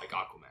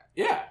Aquaman.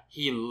 Yeah,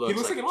 He looks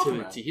like like, an to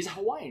the Aquaman. T. He's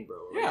Hawaiian, bro.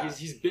 Like, Yeah.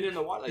 he's been in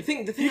the water. The Like, thing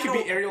he I could be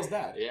don't- Ariel's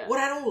dad. yeah. what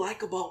I don't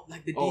like about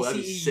like the Oh, that'd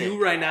be DCEU sick.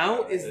 right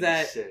now is That'd be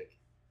that sick.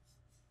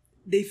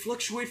 they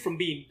fluctuate from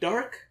being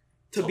dark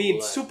to Oh, being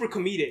right. super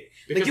comedic.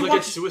 Because you look watch-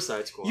 at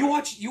Suicide Squad. You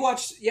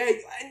watch, yeah,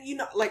 and you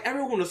know, like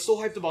everyone was so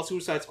hyped about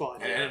Suicide Squad,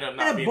 And it ended up and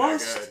not it being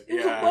bust. that good. It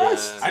was a Yeah.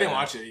 bust, I didn't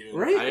watch it even.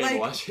 right? I didn't like,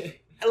 watch it.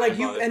 like I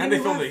you, bothered. and, And then they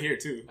you filmed have it here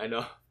too. I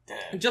know.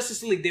 Damn.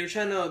 Justice League. They were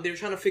trying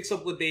to fix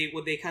up what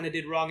they kind of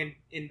did wrong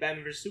in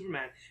Batman vs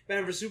Superman.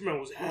 Batman vs Superman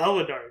was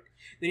hella dark.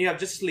 Then you have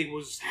Justice League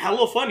was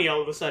hella funny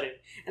all of a sudden,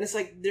 and it's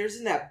like there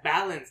isn't that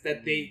balance that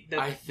I that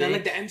like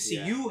think- the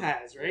MCU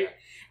has, right? Yeah.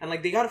 And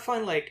like they gotta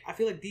find like I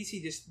feel like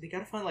DC they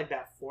gotta find like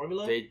that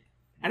formula. They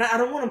And I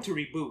don't want them to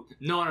reboot.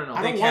 no. I don't They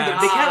want them.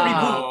 can't. They can't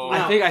No.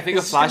 reboot. I think a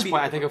This is gonna be- Flashpoint.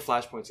 I think a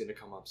Flashpoint's gonna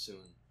come up soon.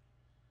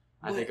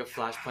 I What? think a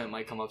Flashpoint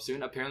might come up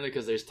soon. Apparently,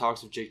 because there's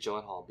talks of Jake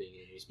Gyllenhaal being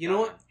in. You know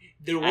what?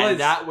 There was, And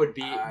that would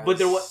be. but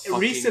there was fucking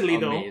recently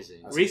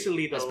amazing. though.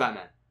 Recently That's though.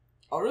 Batman.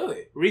 Oh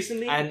really?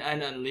 Recently,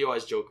 And Leo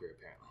as Joker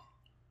apparently.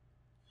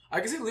 I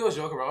can see Leo's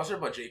Joker, but I'm not sure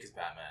about Jake as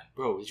Batman.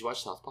 Bro, did you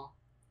watch Southpaw?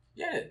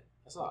 Yeah, I did.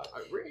 I saw it.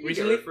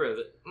 Recently?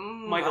 I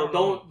Michael,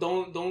 don't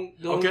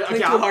Okay, cling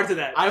too I'm- hard to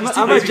that. I'm It's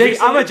too a busy. Jake.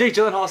 Recently- I'm a Jake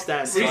Gyllenhaal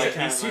stan. So I Recently-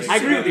 can't, he's- like- I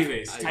agree with you.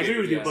 Babyface. I agree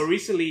with you. Yes. But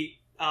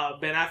recently,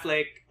 Ben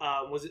Affleck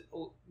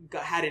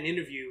had an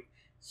interview.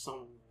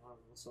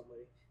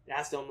 Somebody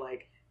asked him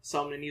like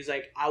something, and he was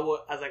like,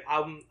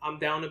 I'm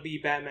down to be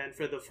Batman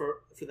for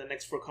the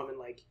next forthcoming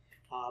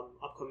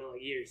upcoming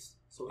years.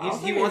 So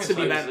he wants to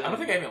be Batman. I don't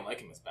think I even like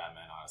him as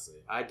Batman, honestly.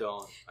 I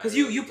don't. Because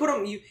you put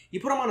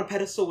him on a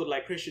pedestal with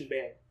like Christian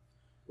Bale,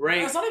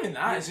 right? It's not even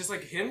that. It's just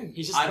like him.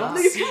 He's just I don't not-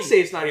 No, you see can't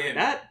say it's not even him.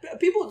 that.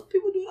 People do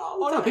it all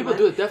the Oh time. no, people man.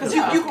 do it Because definitely.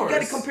 Yeah, you of got to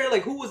course. compare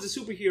like who was the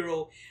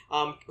superhero,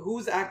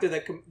 who's the actor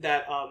that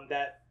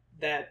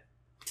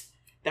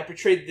that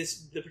portrayed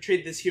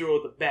this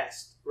hero the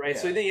best, right?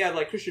 Yeah. So then you have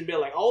like Christian Bale,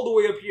 like all the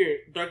way up here.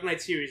 Dark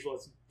Knight series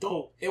was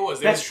dope, It was.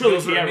 Best It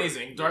was trilogy ever.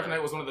 amazing. Dark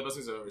Knight was one of the best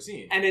movies I've ever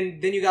seen.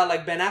 and then you got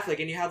like Ben Affleck,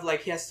 and you have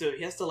like he has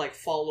to like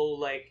follow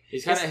like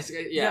He's kind of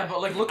Yeah,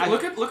 but like look I-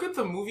 look at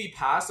the movie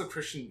past of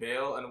Christian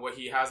Bale and what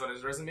he has on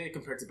his resume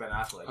compared to Ben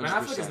Affleck. Ben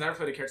Affleck 100%. has never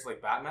played a character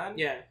like Batman,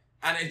 yeah.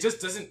 and it just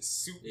doesn't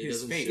suit It his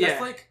doesn't face. suit- That's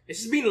Yeah. like It's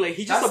just being like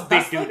he's just a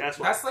big dude. like, That's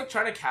why. that's like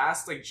trying to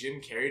cast like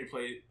Jim Carrey to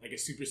play like a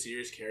super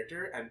serious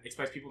character and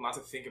expect people not to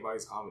think about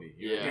his comedy.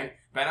 You know what I Yeah. mean?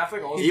 Ben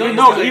Affleck always He's even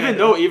done- though, he's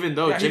done- even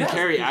though Yeah, he Jim does.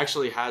 Carrey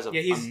actually has an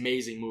Yeah, he's-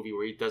 amazing movie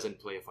where he doesn't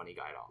play a funny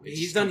guy at all. It's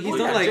He's just done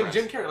completely like- different.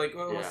 Jim Carrey, like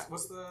Yeah.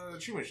 what's the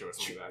Truman Show or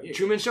something like that? Yeah.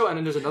 Truman Show, and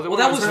then there's another Well,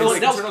 one. that was- Eternal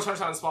that was- Eternal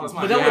Sunshine of the Spotless But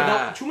Mind. that, Yeah. was,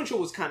 that Truman Show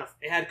was kind of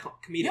it had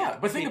comedic. Yeah,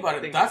 but think about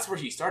it. things. That's where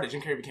he started.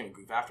 Jim Carrey became a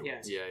goof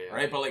afterwards. Yeah. Yeah.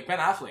 Right, but like Ben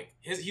Affleck,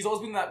 he's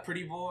always been that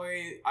pretty boy.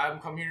 I'm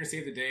come here to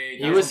save the day.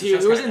 He was He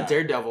in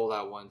Daredevil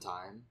that one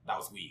time. That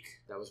was weak.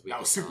 That was weak. That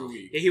was super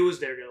weak. Yeah, he was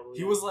Daredevil.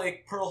 He yeah. was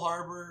like Pearl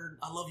Harbor.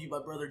 I love you,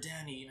 my brother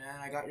Danny. Man,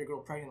 I got your girl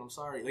pregnant. I'm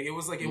sorry. Like it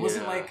was like it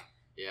wasn't like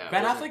Yeah.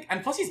 Ben Affleck,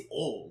 and plus he's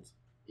old.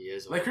 He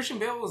is Like Christian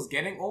Bale was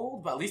getting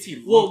old, but at least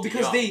he Well, looked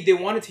because young. they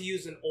wanted to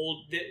use an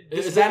old.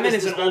 This Is Batman that-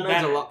 is an this old Batman's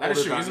Batman. a lot That is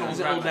older true. He's an Batman. old He's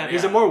an old Batman. Batman.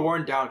 He's a more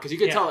worn down because you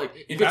can Yeah. tell like In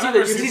you can see Batman that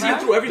versus Because he's Superman,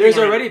 been through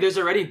everything. there's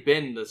already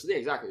been this. Yeah,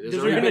 exactly. There's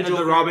There's already already been been the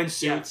Joker. Robin Yeah.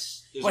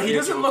 suits. There's But he already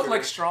doesn't look Joker.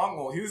 like strong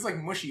old. He was like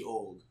mushy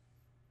old.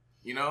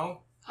 You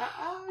know?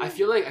 I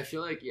feel like have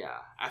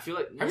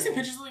you seen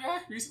pictures of the guy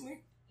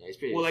recently? Yeah, he's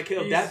pretty. Well, like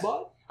He's- that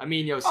bod. I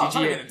mean, yo, Oh, it's not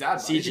CGI, even a dad bod.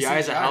 It's CGI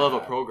is a hell of a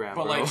guy. program,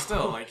 But bro. like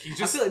still, like he I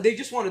just feel like they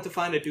just wanted to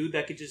find a dude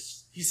that could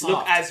just he's look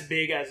soft. as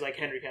big as like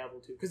Henry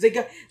Cavill too. Because they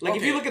got like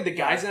if you Okay, look at the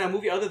guys in that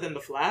movie, other than the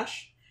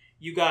Flash,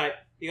 you got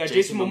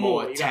Jason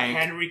Momoa, you got Tank.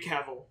 Henry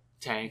Cavill,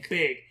 Tank,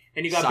 big,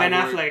 and you got Ben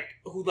Cyborg. Affleck,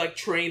 who like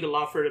trained a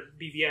lot for the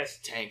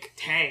BVS. Tank,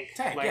 Tank,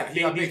 Tank, like yeah, he they,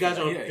 got these big- guys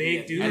are yeah,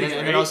 big yeah. dudes, and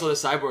then right? also the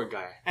cyborg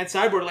guy. And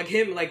Cyborg, like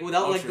him, like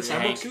without Oh, like the true,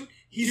 cyborg Hank. suit,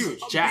 he's Huge,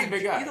 a jacked,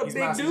 big guy. He's a He's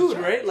big massive, dude, he's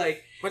jacked. right?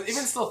 Like, But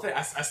even still,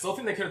 I still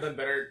think they could have done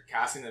better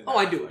casting than Ben oh,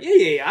 I do. Affleck.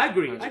 Yeah. I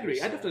agree. I 100%.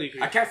 definitely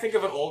agree. I can't think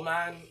of an old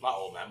man, not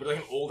old man, but like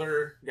an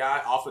older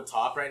guy off the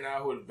top right now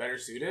who would better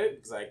suit it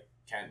because I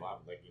can't,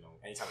 like, you know,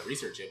 anytime I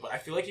research it. But I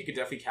feel like you could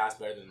definitely cast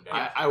better than Ben.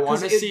 I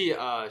want to 'Cause it-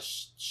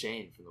 see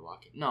Shane from The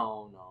Walking.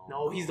 No.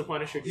 No, he's the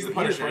Punisher. He's dude. the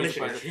Punisher. He's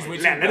He's way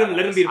too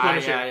let him be the badass.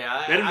 Punisher.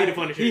 Yeah. Let him be the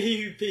Punisher.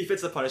 He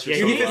fits the Punisher. Yeah,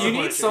 You he need, fits the you need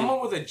Punisher.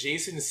 someone with a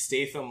Jason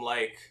Statham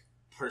like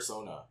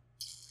persona.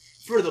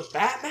 For the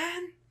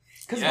Batman?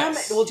 Because Yes.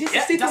 Batman, well, Jason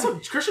Statham. That's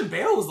what Christian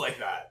Bale was like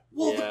that.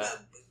 Well, Yeah.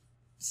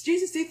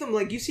 Jason Statham,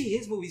 like you see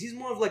his movies, he's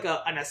more of like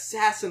an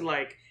assassin,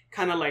 like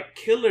kind of like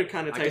killer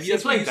kind of I type. can see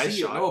That's him what you playing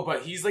see. Deadshot. No,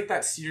 but he's like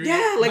that serious.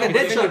 Yeah, like No, a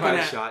but think Deadshot about kind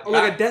it. of, Deadshot. or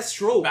like a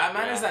Deathstroke.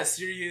 Batman Yeah. is that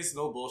serious,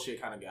 no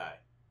bullshit kind of guy.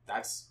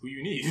 That's who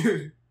you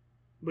need.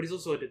 But he's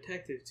also a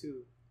detective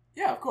too.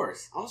 yeah, of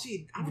course. I don't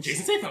see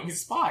Jason Statham, he's a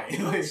spy. I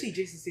don't see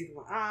Jason Statham.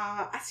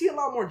 I see a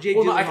lot more Jake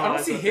Well, no, Gyllenhaal. I don't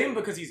as see a- him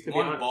because he's to be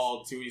one honest.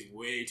 bald, two, he's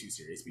way too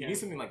serious. But you Yeah. need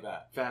something like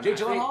that. Fam, Jake I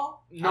think- Gyllenhaal?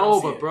 I No,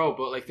 don't see but it. bro,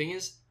 like thing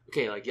is,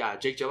 okay, like yeah,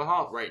 Jake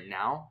Gyllenhaal right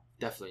now,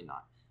 definitely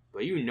not.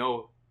 But you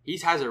know, he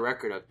has a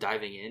record of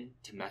diving in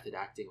to method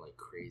acting like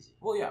crazy.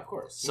 Well, yeah, of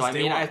course. So, I Since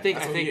day mean, one. I think-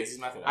 That's I what he think- is, he's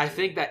method I acting.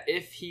 think that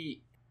if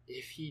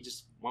he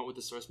just went with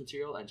the source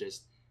material and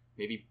just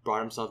maybe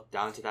brought himself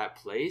down to that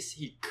place,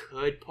 he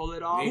could pull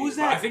it off. Maybe, Who's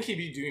but that? I think he'd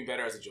be doing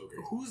better as a Joker.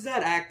 Who's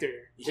that actor?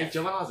 Yeah. Jake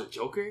Gyllenhaal's a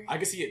Joker. I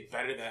can see it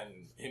better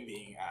than him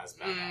being as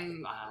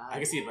Batman. I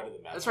can see it better than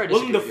Batman. That's right.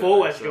 Willem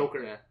Dafoe as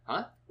Joker. Yeah.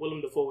 Huh?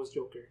 Willem Dafoe was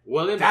Joker.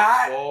 Willem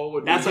That- Dafoe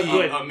would that's be a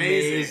good-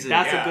 amazing.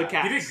 that's a Yeah. good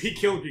cast. He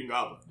killed Green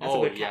Goblin. That's a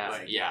Oh good yeah,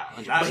 cast. yeah.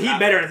 But But he that-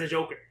 better as a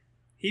Joker.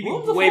 He'd be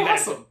Willem Dafoe way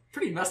has better. some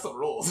pretty messed up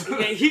roles.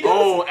 Yeah, he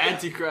Oh, does.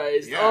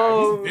 Antichrist. Yeah,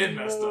 oh, he's been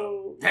messed no. up.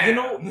 You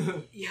know,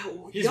 Damn. yeah,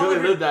 He's y'all really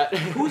ever- lived that.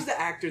 Who's the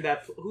actor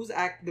that?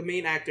 The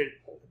main actor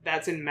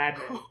that's in Mad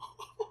Men?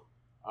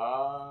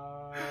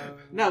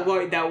 Not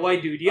white. That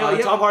white dude. Yeah,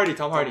 Tom Hardy.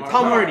 Tom Hardy.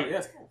 Tom Hardy.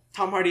 Yes.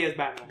 Tom Hardy as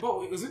Batman.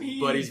 But wasn't he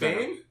But he's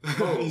Bane?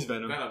 Venom. He's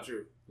Venom. Venom,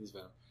 true. He's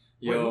Venom.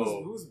 Wait,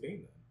 Yo, who's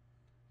Bane then?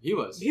 he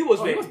was. He was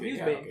Oh, Bane. he was He Bane, was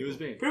yeah, Bane. okay. He was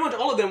Bane. Pretty much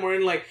all of them were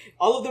in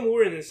who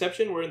were in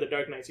Inception were in the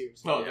Dark Knight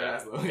series. Oh, Yeah.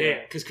 that's though.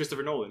 Yeah. Because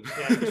Christopher Nolan.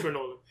 Yeah, Christopher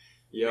Nolan.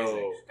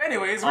 Yo.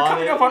 Anyways, we're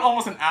coming up on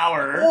almost an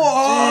hour.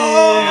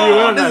 Whoa! You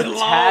went on This a is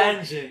long.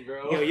 tangent,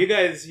 bro. Yo, you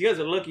guys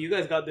are lucky. You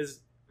guys got this.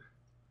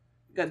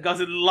 You guys got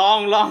this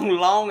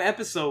long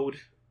episode.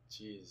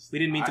 Jeez. We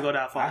didn't mean to go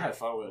that far. I had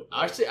fun with it.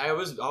 Actually, I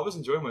was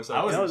enjoying myself.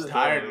 I was That was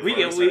tired. We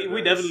before we, started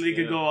we this. definitely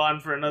could Yeah. go on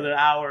for another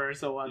hour or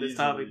so on this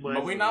Easily. topic, But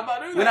but we're not about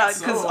to do we're that. not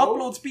because so-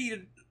 upload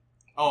speed.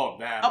 Oh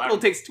man,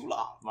 Upload takes too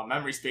long. my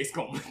memory space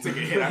going to take a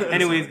hit. After this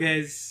Anyways, one.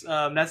 guys,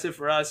 that's it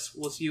for us.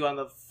 We'll see you on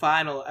the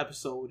final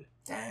episode,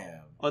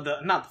 Damn. or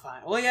not the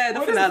final. Well, yeah, the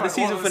What is finale, the fi-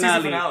 season oh,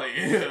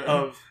 finale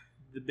of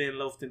the Ben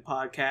Lofton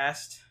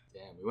podcast.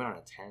 Damn, we went on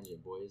a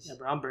tangent, boys. Yeah,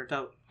 bro, I'm burnt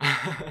out.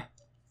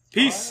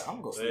 Peace.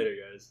 I'm gonna go sleep. Later,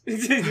 guys.